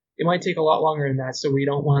might take a lot longer than that, so we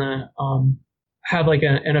don't want to have like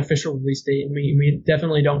an official release date, and we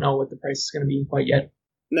definitely don't know what the price is going to be quite yet.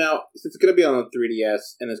 Now, since it's going to be on the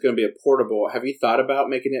 3DS and it's going to be a portable, have you thought about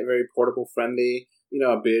making it very portable friendly? You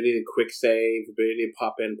know, ability to quick save, ability to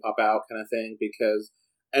pop in, pop out kind of thing? Because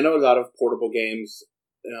I know a lot of portable games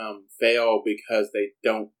fail because they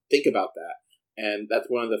don't think about that. And that's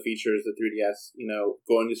one of the features of the 3DS,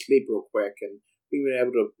 going to sleep real quick and being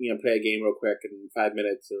able to, play a game real quick in 5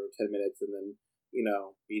 minutes or 10 minutes and then,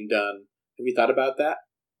 being done. Have you thought about that?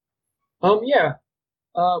 Yeah.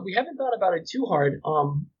 We haven't thought about it too hard,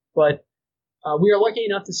 but we are lucky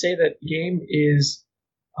enough to say that the game is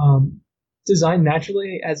designed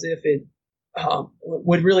naturally as if it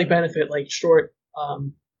would really benefit like short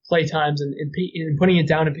play times and putting it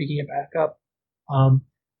down and picking it back up.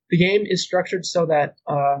 The game is structured so that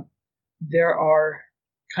there are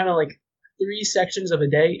kind of like 3 sections of a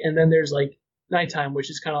day, and then there's like nighttime, which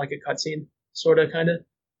is kind of like a cutscene, sort of, kind of.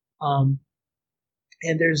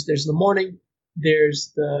 And there's the morning,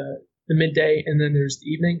 there's the midday, and then there's the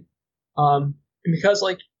evening. And because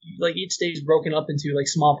like each day is broken up into like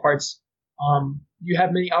small parts, you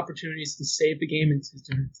have many opportunities to save the game and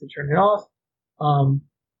to turn it off. Um,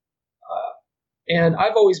 and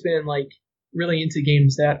I've always been like really into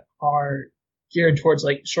games that are geared towards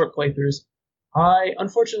like short playthroughs.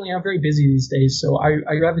 Unfortunately, I'm very busy these days, so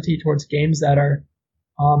I gravitate towards games that are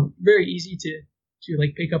very easy to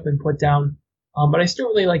like pick up and put down. But I still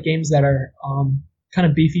really like games that are kind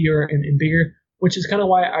of beefier and bigger, which is kind of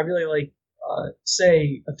why I really like,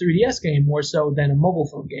 say, a 3DS game more so than a mobile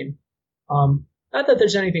phone game. Not that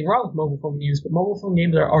there's anything wrong with mobile phone games, but mobile phone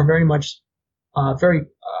games are very much very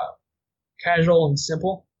casual and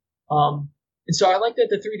simple. And so I like that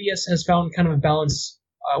the 3DS has found kind of a balance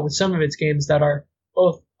with some of its games that are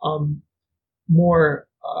both more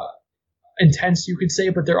intense, you could say,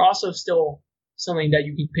 but they're also still something that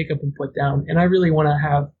you can pick up and put down. And I really want to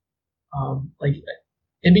have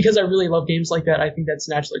and because I really love games like that, I think that's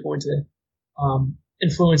naturally going to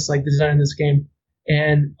influence like the design of this game.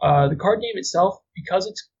 And the card game itself, because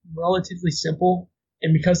it's relatively simple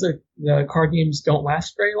and because the card games don't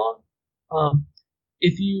last very long,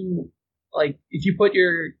 if you put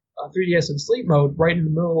your 3DS in sleep mode right in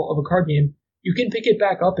the middle of a card game, you can pick it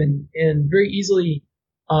back up and very easily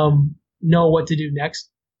know what to do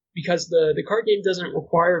next, because the card game doesn't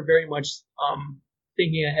require very much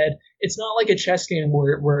thinking ahead. It's not like a chess game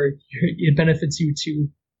where it benefits you to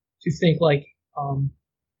think like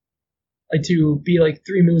to be like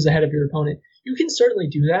 3 moves ahead of your opponent. You can certainly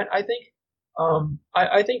do that, I think.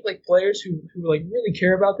 I think like players who like really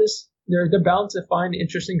care about this, they're bound to find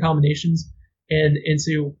interesting combinations and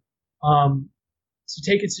to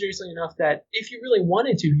take it seriously enough that if you really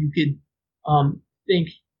wanted to, you could think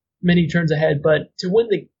many turns ahead. But to win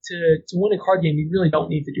a card game, you really don't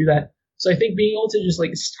need to do that. So I think being able to just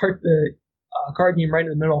like start the card game right in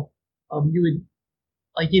the middle, you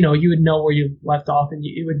would know where you left off, and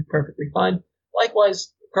it would be perfectly fine.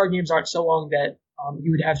 Likewise, card games aren't so long that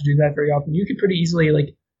you would have to do that very often. You could pretty easily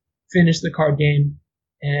like finish the card game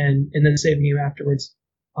and then save the game afterwards.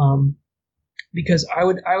 Because I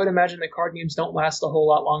would imagine that card games don't last a whole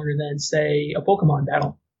lot longer than, say, a Pokemon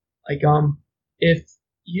battle. Like if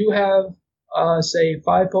you have say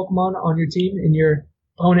 5 Pokemon on your team and your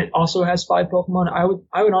opponent also has 5 Pokemon, I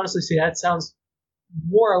would honestly say that sounds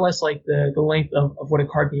more or less like the length of what a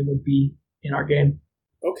card game would be in our game.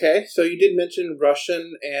 Okay, so you did mention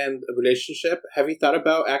Russian and a relationship. Have you thought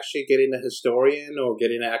about actually getting a historian or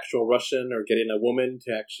getting an actual Russian or getting a woman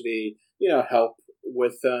to actually, help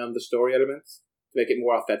with the story elements to make it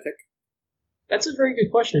more authentic? That's a very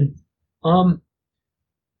good question.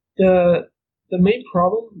 The main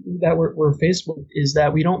problem that we're faced with is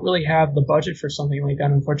that we don't really have the budget for something like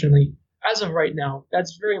that, unfortunately. As of right now,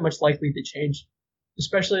 that's very much likely to change,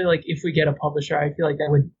 especially like if we get a publisher. I feel like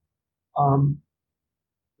that would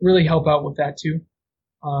really help out with that too.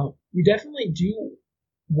 We definitely do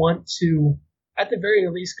want to, at the very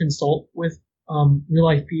least, consult with real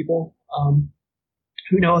life people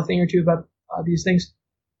who know a thing or two about these things.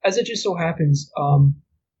 As it just so happens,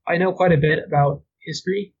 I know quite a bit about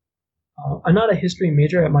history. I'm not a history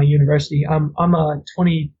major at my university. I'm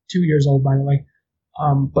 22 years old, by the way.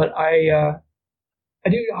 But I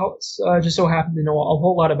do just so happen to know a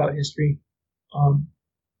whole lot about history.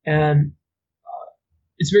 And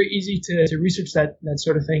it's very easy to research that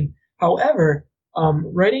sort of thing. However,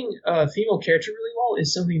 writing a female character really well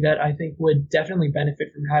is something that I think would definitely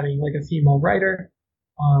benefit from having like a female writer,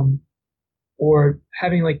 or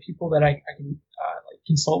having like people that I can like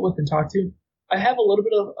consult with and talk to. I have a little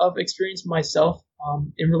bit of experience myself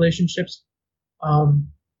in relationships,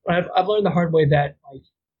 but I've learned the hard way that like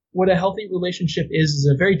what a healthy relationship is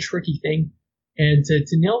a very tricky thing, and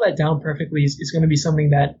to nail that down perfectly is going to be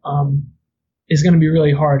something that is going to be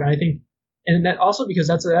really hard. I think, and that also because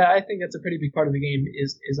I think that's a pretty big part of the game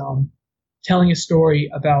is telling a story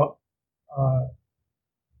about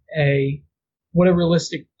what a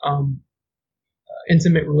realistic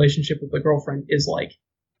intimate relationship with a girlfriend is like.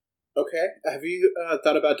 Okay. Have you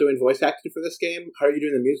thought about doing voice acting for this game? How are you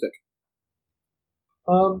doing the music?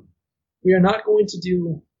 We are not going to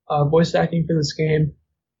do voice acting for this game,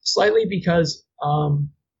 slightly because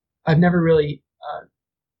I've never really.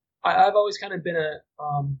 I've always kind of been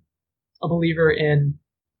a believer in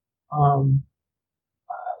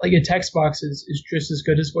like a text box is just as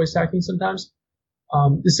good as voice acting sometimes.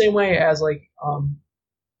 The same way as like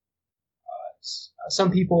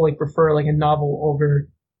some people like prefer like a novel over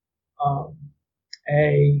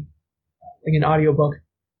an audiobook,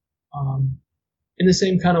 in the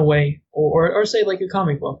same kind of way, or say like a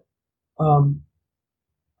comic book.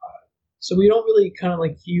 So we don't really kind of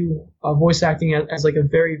like view voice acting as like a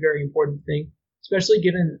very, very important thing, especially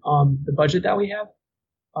given the budget that we have.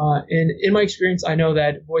 And in my experience, I know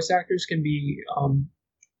that voice actors can be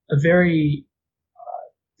a very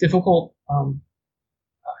difficult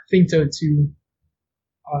thing to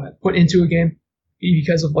put into a game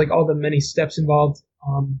because of like all the many steps involved.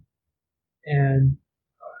 And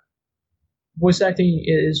voice acting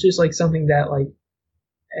is just like something that like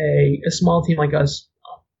a small team like us,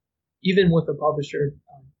 even with a publisher,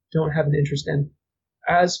 don't have an interest in.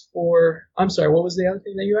 As for, I'm sorry, what was the other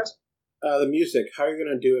thing that you asked? The music. How are you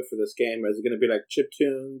going to do it for this game? Is it going to be like chip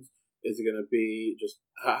tunes? Is it going to be just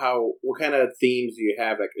how? What kind of themes do you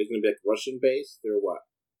have? Like, is it going to be like Russian based or what?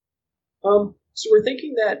 So we're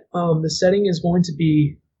thinking that the setting is going to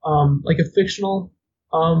be like a fictional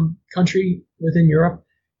country within Europe.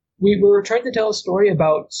 We were trying to tell a story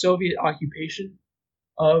about Soviet occupation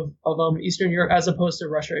of Eastern Europe as opposed to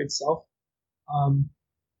Russia itself,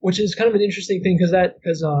 which is kind of an interesting thing because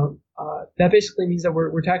that basically means that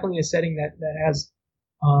we're tackling a setting that has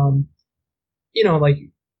like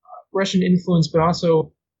Russian influence, but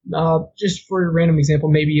also just for a random example,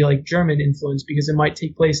 maybe like German influence because it might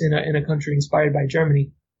take place in a country inspired by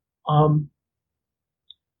Germany.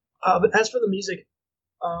 But as for the music,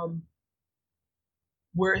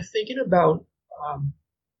 we're thinking about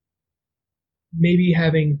maybe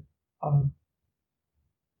having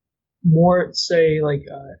more, say, like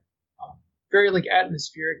very like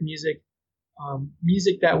atmospheric music,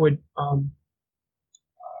 music that would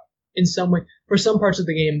in some way for some parts of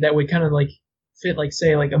the game that would kind of like fit like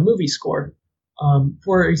say like a movie score.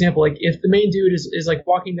 For example, like if the main dude is like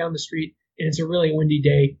walking down the street and it's a really windy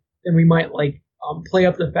day, then we might like play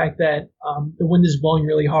up the fact that the wind is blowing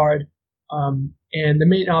really hard, and there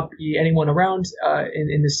may not be anyone around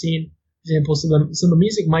in the scene. For example, so the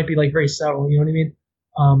music might be like very subtle, you know what I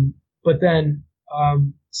mean? But then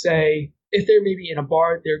say if they're maybe in a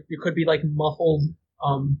bar, there could be like muffled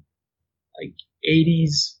like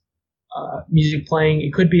 80s music playing.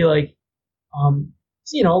 It could be like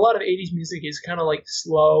a lot of 80s music is kind of like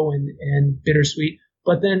slow and bittersweet.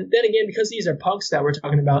 But then again, because these are punks that we're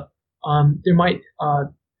talking about, there might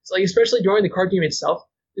like especially during the card game itself,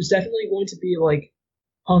 there's definitely going to be like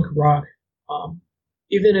punk rock,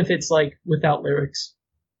 even if it's like without lyrics.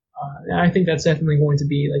 And I think that's definitely going to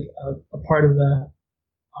be like a part of the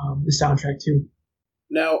soundtrack too.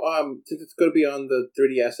 Now, since it's going to be on the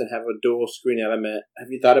 3DS and have a dual screen element, have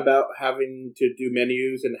you thought about having to do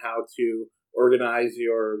menus and how to organize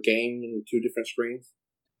your game in two different screens?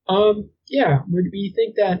 Yeah, we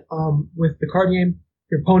think that with the card game,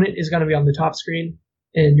 your opponent is going to be on the top screen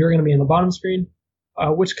and you're going to be on the bottom screen,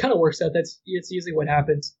 which kind of works out. It's usually what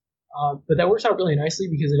happens. But that works out really nicely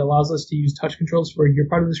because it allows us to use touch controls for your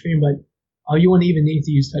part of the screen, but you won't even need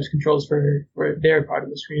to use touch controls for their part of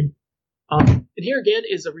the screen. And here again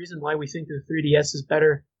is a reason why we think the 3DS is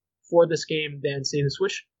better for this game than, say, the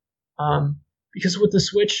Switch. Because with the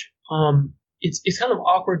Switch, it's kind of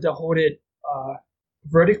awkward to hold it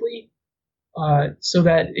vertically so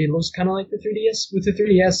that it looks kind of like the 3DS. With the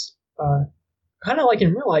 3DS, kind of like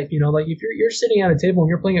in real life, like if you're sitting at a table and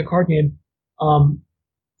you're playing a card game,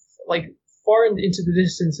 like far into the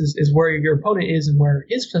distance is where your opponent is and where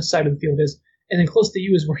his side of the field is, and then close to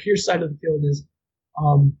you is where your side of the field is.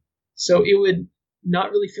 So it would not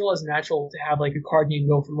really feel as natural to have like a card game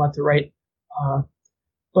go from left to right.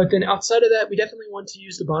 But then outside of that, we definitely want to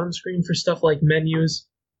use the bottom screen for stuff like menus,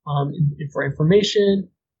 for information,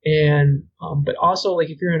 and but also like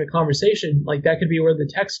if you're in a conversation, like that could be where the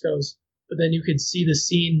text goes, but then you could see the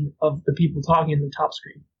scene of the people talking in the top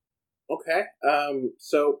screen. Okay.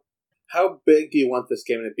 So how big do you want this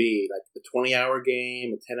game to be? Like a 20-hour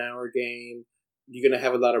game, a 10-hour game? You're going to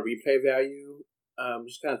have a lot of replay value?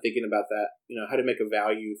 Just kind of thinking about that, how to make a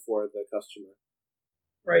value for the customer.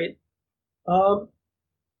 Right.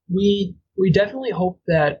 We definitely hope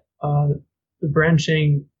that the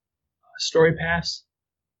branching story paths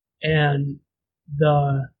and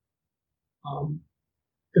the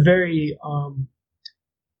very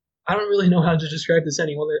I don't really know how to describe this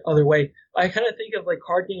any other way. I kind of think of like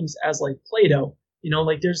card games as like Play-Doh.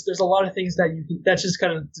 Like there's a lot of things that you can. That's just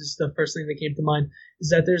kind of just the first thing that came to mind is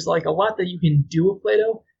that there's like a lot that you can do with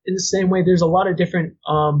Play-Doh. In the same way, there's a lot of different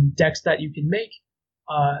decks that you can make.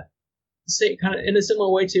 Say kind of in a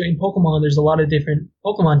similar way to in Pokemon, there's a lot of different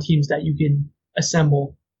Pokemon teams that you can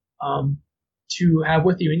assemble to have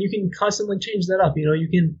with you, and you can constantly change that up. You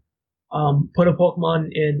can put a Pokemon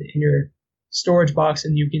in your storage box,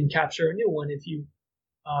 and you can capture a new one if you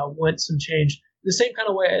want some change. The same kind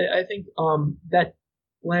of way, I think that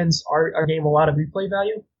lends our game a lot of replay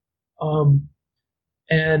value,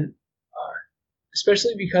 and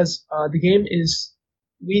especially because the game is,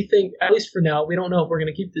 we think, at least for now, we don't know if we're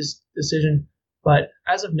going to keep this decision, But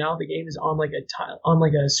as of now, the game is on like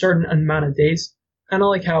a certain amount of days, kind of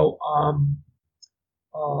like how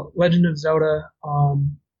Legend of Zelda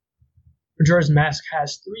Majora's Mask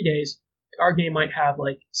has 3 days. Our game might have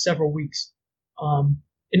like several weeks. And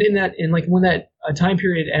when that time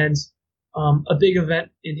period ends, a big event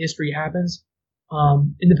in history happens.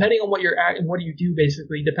 And depending on what you're at and what you do,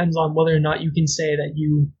 basically depends on whether or not you can say that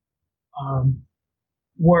you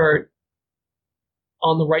were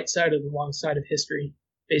on the right side or the wrong side of history,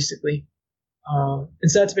 basically. And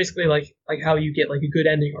so that's basically like how you get like a good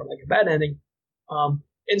ending or like a bad ending.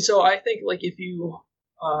 And so I think like if you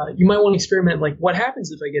might want to experiment like what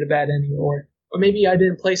happens if I get a bad ending, or maybe I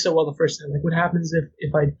didn't play so well the first time. Like what happens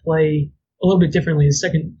if I play a little bit differently the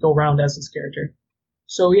second go round as this character.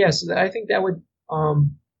 So I think that would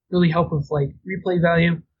really help with like replay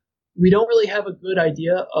value. We don't really have a good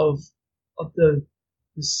idea of the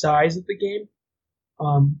size of the game.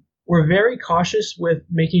 We're very cautious with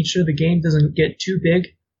making sure the game doesn't get too big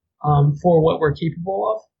for what we're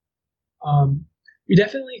capable of. We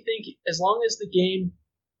definitely think as long as the game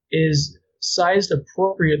is sized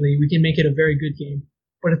appropriately, we can make it a very good game.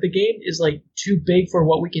 But if the game is like too big for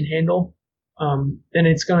what we can handle, then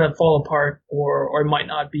it's going to fall apart or it might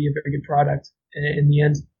not be a very good product in the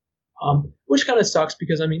end. Which kind of sucks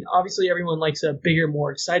because, I mean, obviously everyone likes a bigger,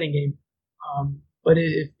 more exciting game. But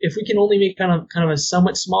if we can only make kind of a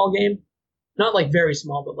somewhat small game, not like very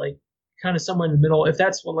small, but like kind of somewhere in the middle, if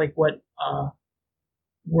that's what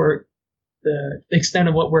we're the extent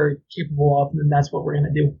of what we're capable of, then that's what we're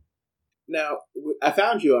going to do. Now, I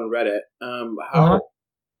found you on Reddit.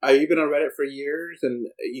 Have you been on Reddit for years, and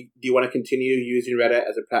do you want to continue using Reddit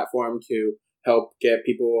as a platform to help get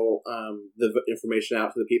people the information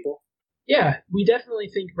out to the people? Yeah, we definitely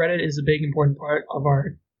think Reddit is a big important part of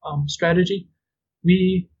our strategy.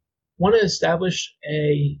 We want to establish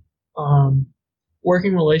a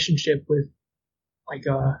working relationship with like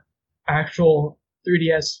actual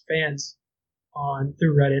 3DS fans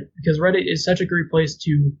through Reddit, because Reddit is such a great place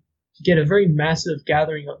to get a very massive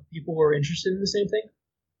gathering of people who are interested in the same thing.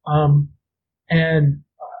 And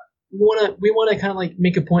we want to kind of like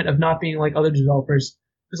make a point of not being like other developers,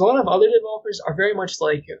 because a lot of other developers are very much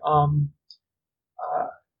like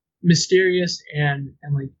mysterious and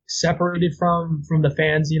like separated from the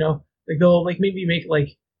fans. Like they'll like maybe make like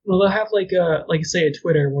they'll have like say a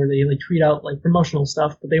Twitter where they like tweet out like promotional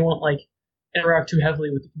stuff, but they won't like interact too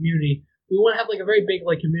heavily with the community. We want to have like a very big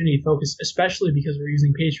like community focus, especially because we're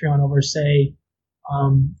using Patreon over say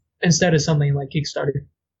instead of something like Kickstarter.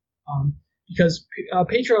 Because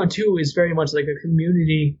Patreon too is very much like a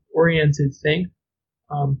community oriented thing.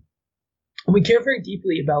 And we care very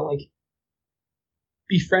deeply about like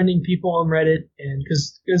befriending people on Reddit, and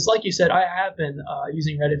because like you said, I have been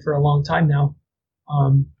using Reddit for a long time now,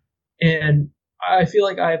 and I feel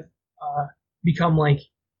like I've become like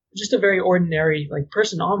just a very ordinary like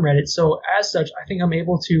person on Reddit. So as such, I think I'm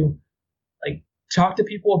able to like talk to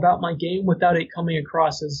people about my game without it coming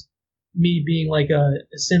across as me being like a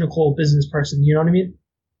cynical business person. You know what I mean?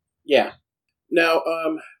 Yeah. Now,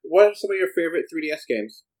 what are some of your favorite 3DS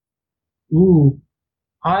games? Ooh,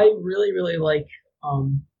 I really, really like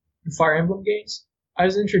the Fire Emblem games. I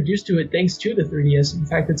was introduced to it thanks to the 3DS. In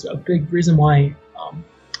fact, it's a big reason why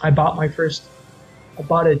I bought a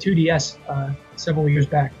 2DS several years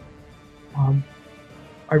back.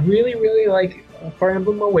 I really, really like Fire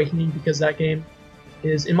Emblem Awakening because that game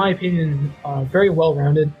is, in my opinion, very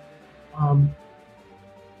well-rounded.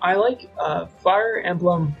 I like Fire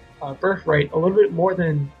Emblem Birthright a little bit more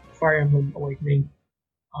than Fire Emblem Awakening,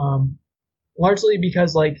 largely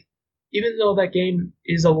because like even though that game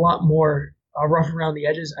is a lot more rough around the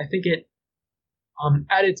edges, I think it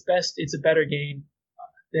at its best it's a better game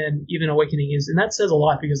than even Awakening is, and that says a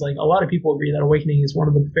lot because like a lot of people agree that Awakening is one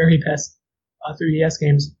of the very best 3DS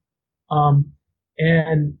games,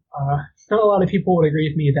 and not a lot of people would agree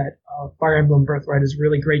with me that Fire Emblem Birthright is a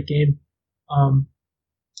really great game.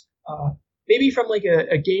 Maybe from like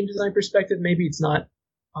a game design perspective, maybe it's not.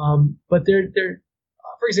 But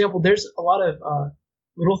for example, there's a lot of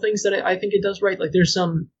little things that I think it does right. Like there's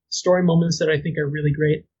some story moments that I think are really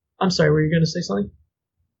great. I'm sorry, were you going to say something?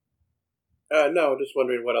 No, just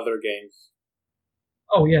wondering what other games.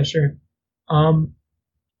 Oh yeah, sure.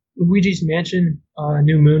 Luigi's Mansion,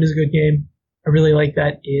 New Moon is a good game. I really like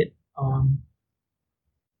that.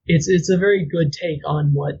 It's a very good take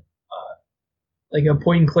on what like a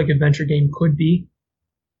point and click adventure game could be.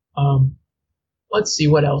 Let's see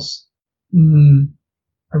what else.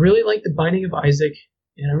 I really like The Binding of Isaac,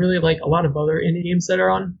 and I really like a lot of other indie games that are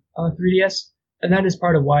on 3DS, and that is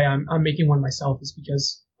part of why I'm making one myself, is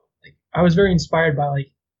because like I was very inspired by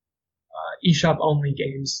like eShop only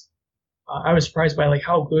games. I was surprised by like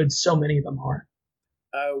how good so many of them are.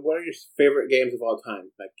 What are your favorite games of all time?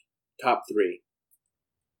 Like top 3?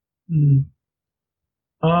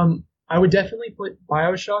 I would definitely put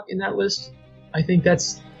BioShock in that list. I think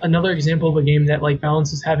that's another example of a game that like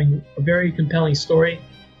balances having a very compelling story,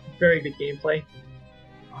 very good gameplay.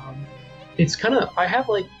 It's kind of, I have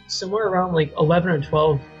like somewhere around like 11 or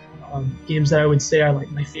 12 games that I would say are like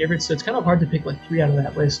my favorites, so it's kind of hard to pick like 3 out of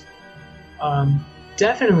that list.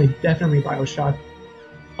 Definitely BioShock.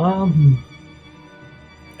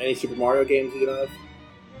 Any Super Mario games you know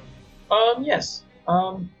of? Yes.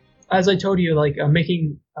 As I told you, like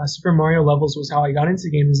making Super Mario levels was how I got into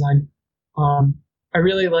game design. I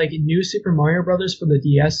really like New Super Mario Brothers for the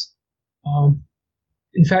DS.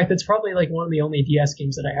 In fact, that's probably like one of the only DS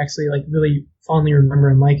games that I actually like really fondly remember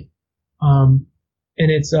and like. And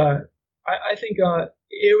it's I think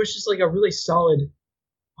it was just like a really solid.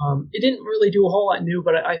 It didn't really do a whole lot new,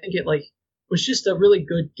 but I think it like was just a really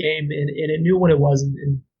good game, and it knew what it was,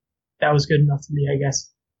 and that was good enough for me, I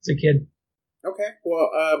guess, as a kid. Okay, well,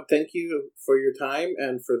 thank you for your time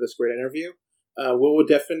and for this great interview. We will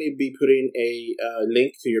definitely be putting a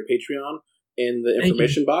link to your Patreon in the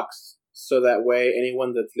information box, so that way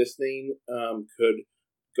anyone that's listening could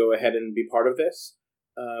go ahead and be part of this.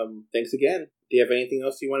 Thanks again. Do you have anything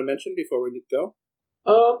else you want to mention before we go?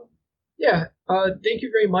 Yeah. Thank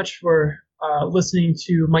you very much for listening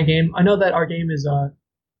to my game. I know that our game is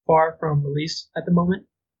far from release at the moment,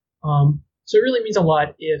 so it really means a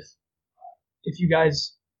lot if you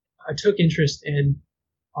guys took interest in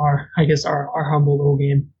our humble little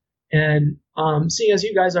game. And seeing as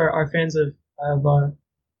you guys are fans of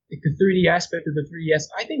like the 3D aspect of the 3DS,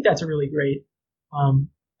 I think that's really great.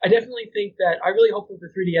 I definitely think that I really hope that the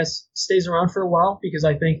 3DS stays around for a while, because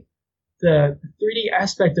I think the 3D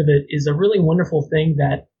aspect of it is a really wonderful thing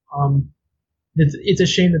that it's a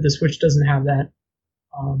shame that the Switch doesn't have that.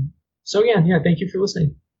 So again, thank you for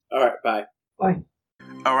listening. All right, bye. Bye.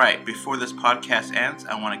 All right, before this podcast ends,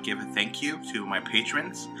 I want to give a thank you to my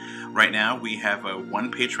patrons. Right now, we have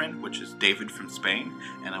one patron, which is David from Spain,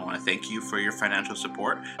 and I want to thank you for your financial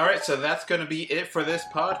support. All right, so that's going to be it for this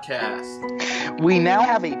podcast. We now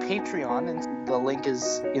have a Patreon, and the link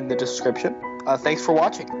is in the description. Thanks for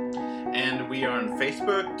watching. And we are on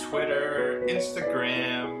Facebook, Twitter,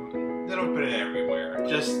 Instagram, a little bit everywhere.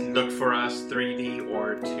 Just look for us, 3D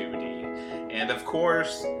or 2D. And of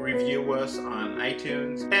course, review us on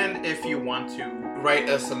iTunes. And if you want to write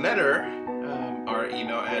us a letter, our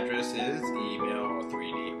email address is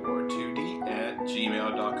email3dortwo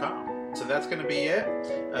d@gmail.com. So that's going to be it.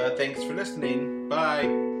 Thanks for listening. Bye.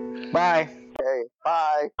 Bye. Okay,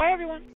 bye. Bye, everyone.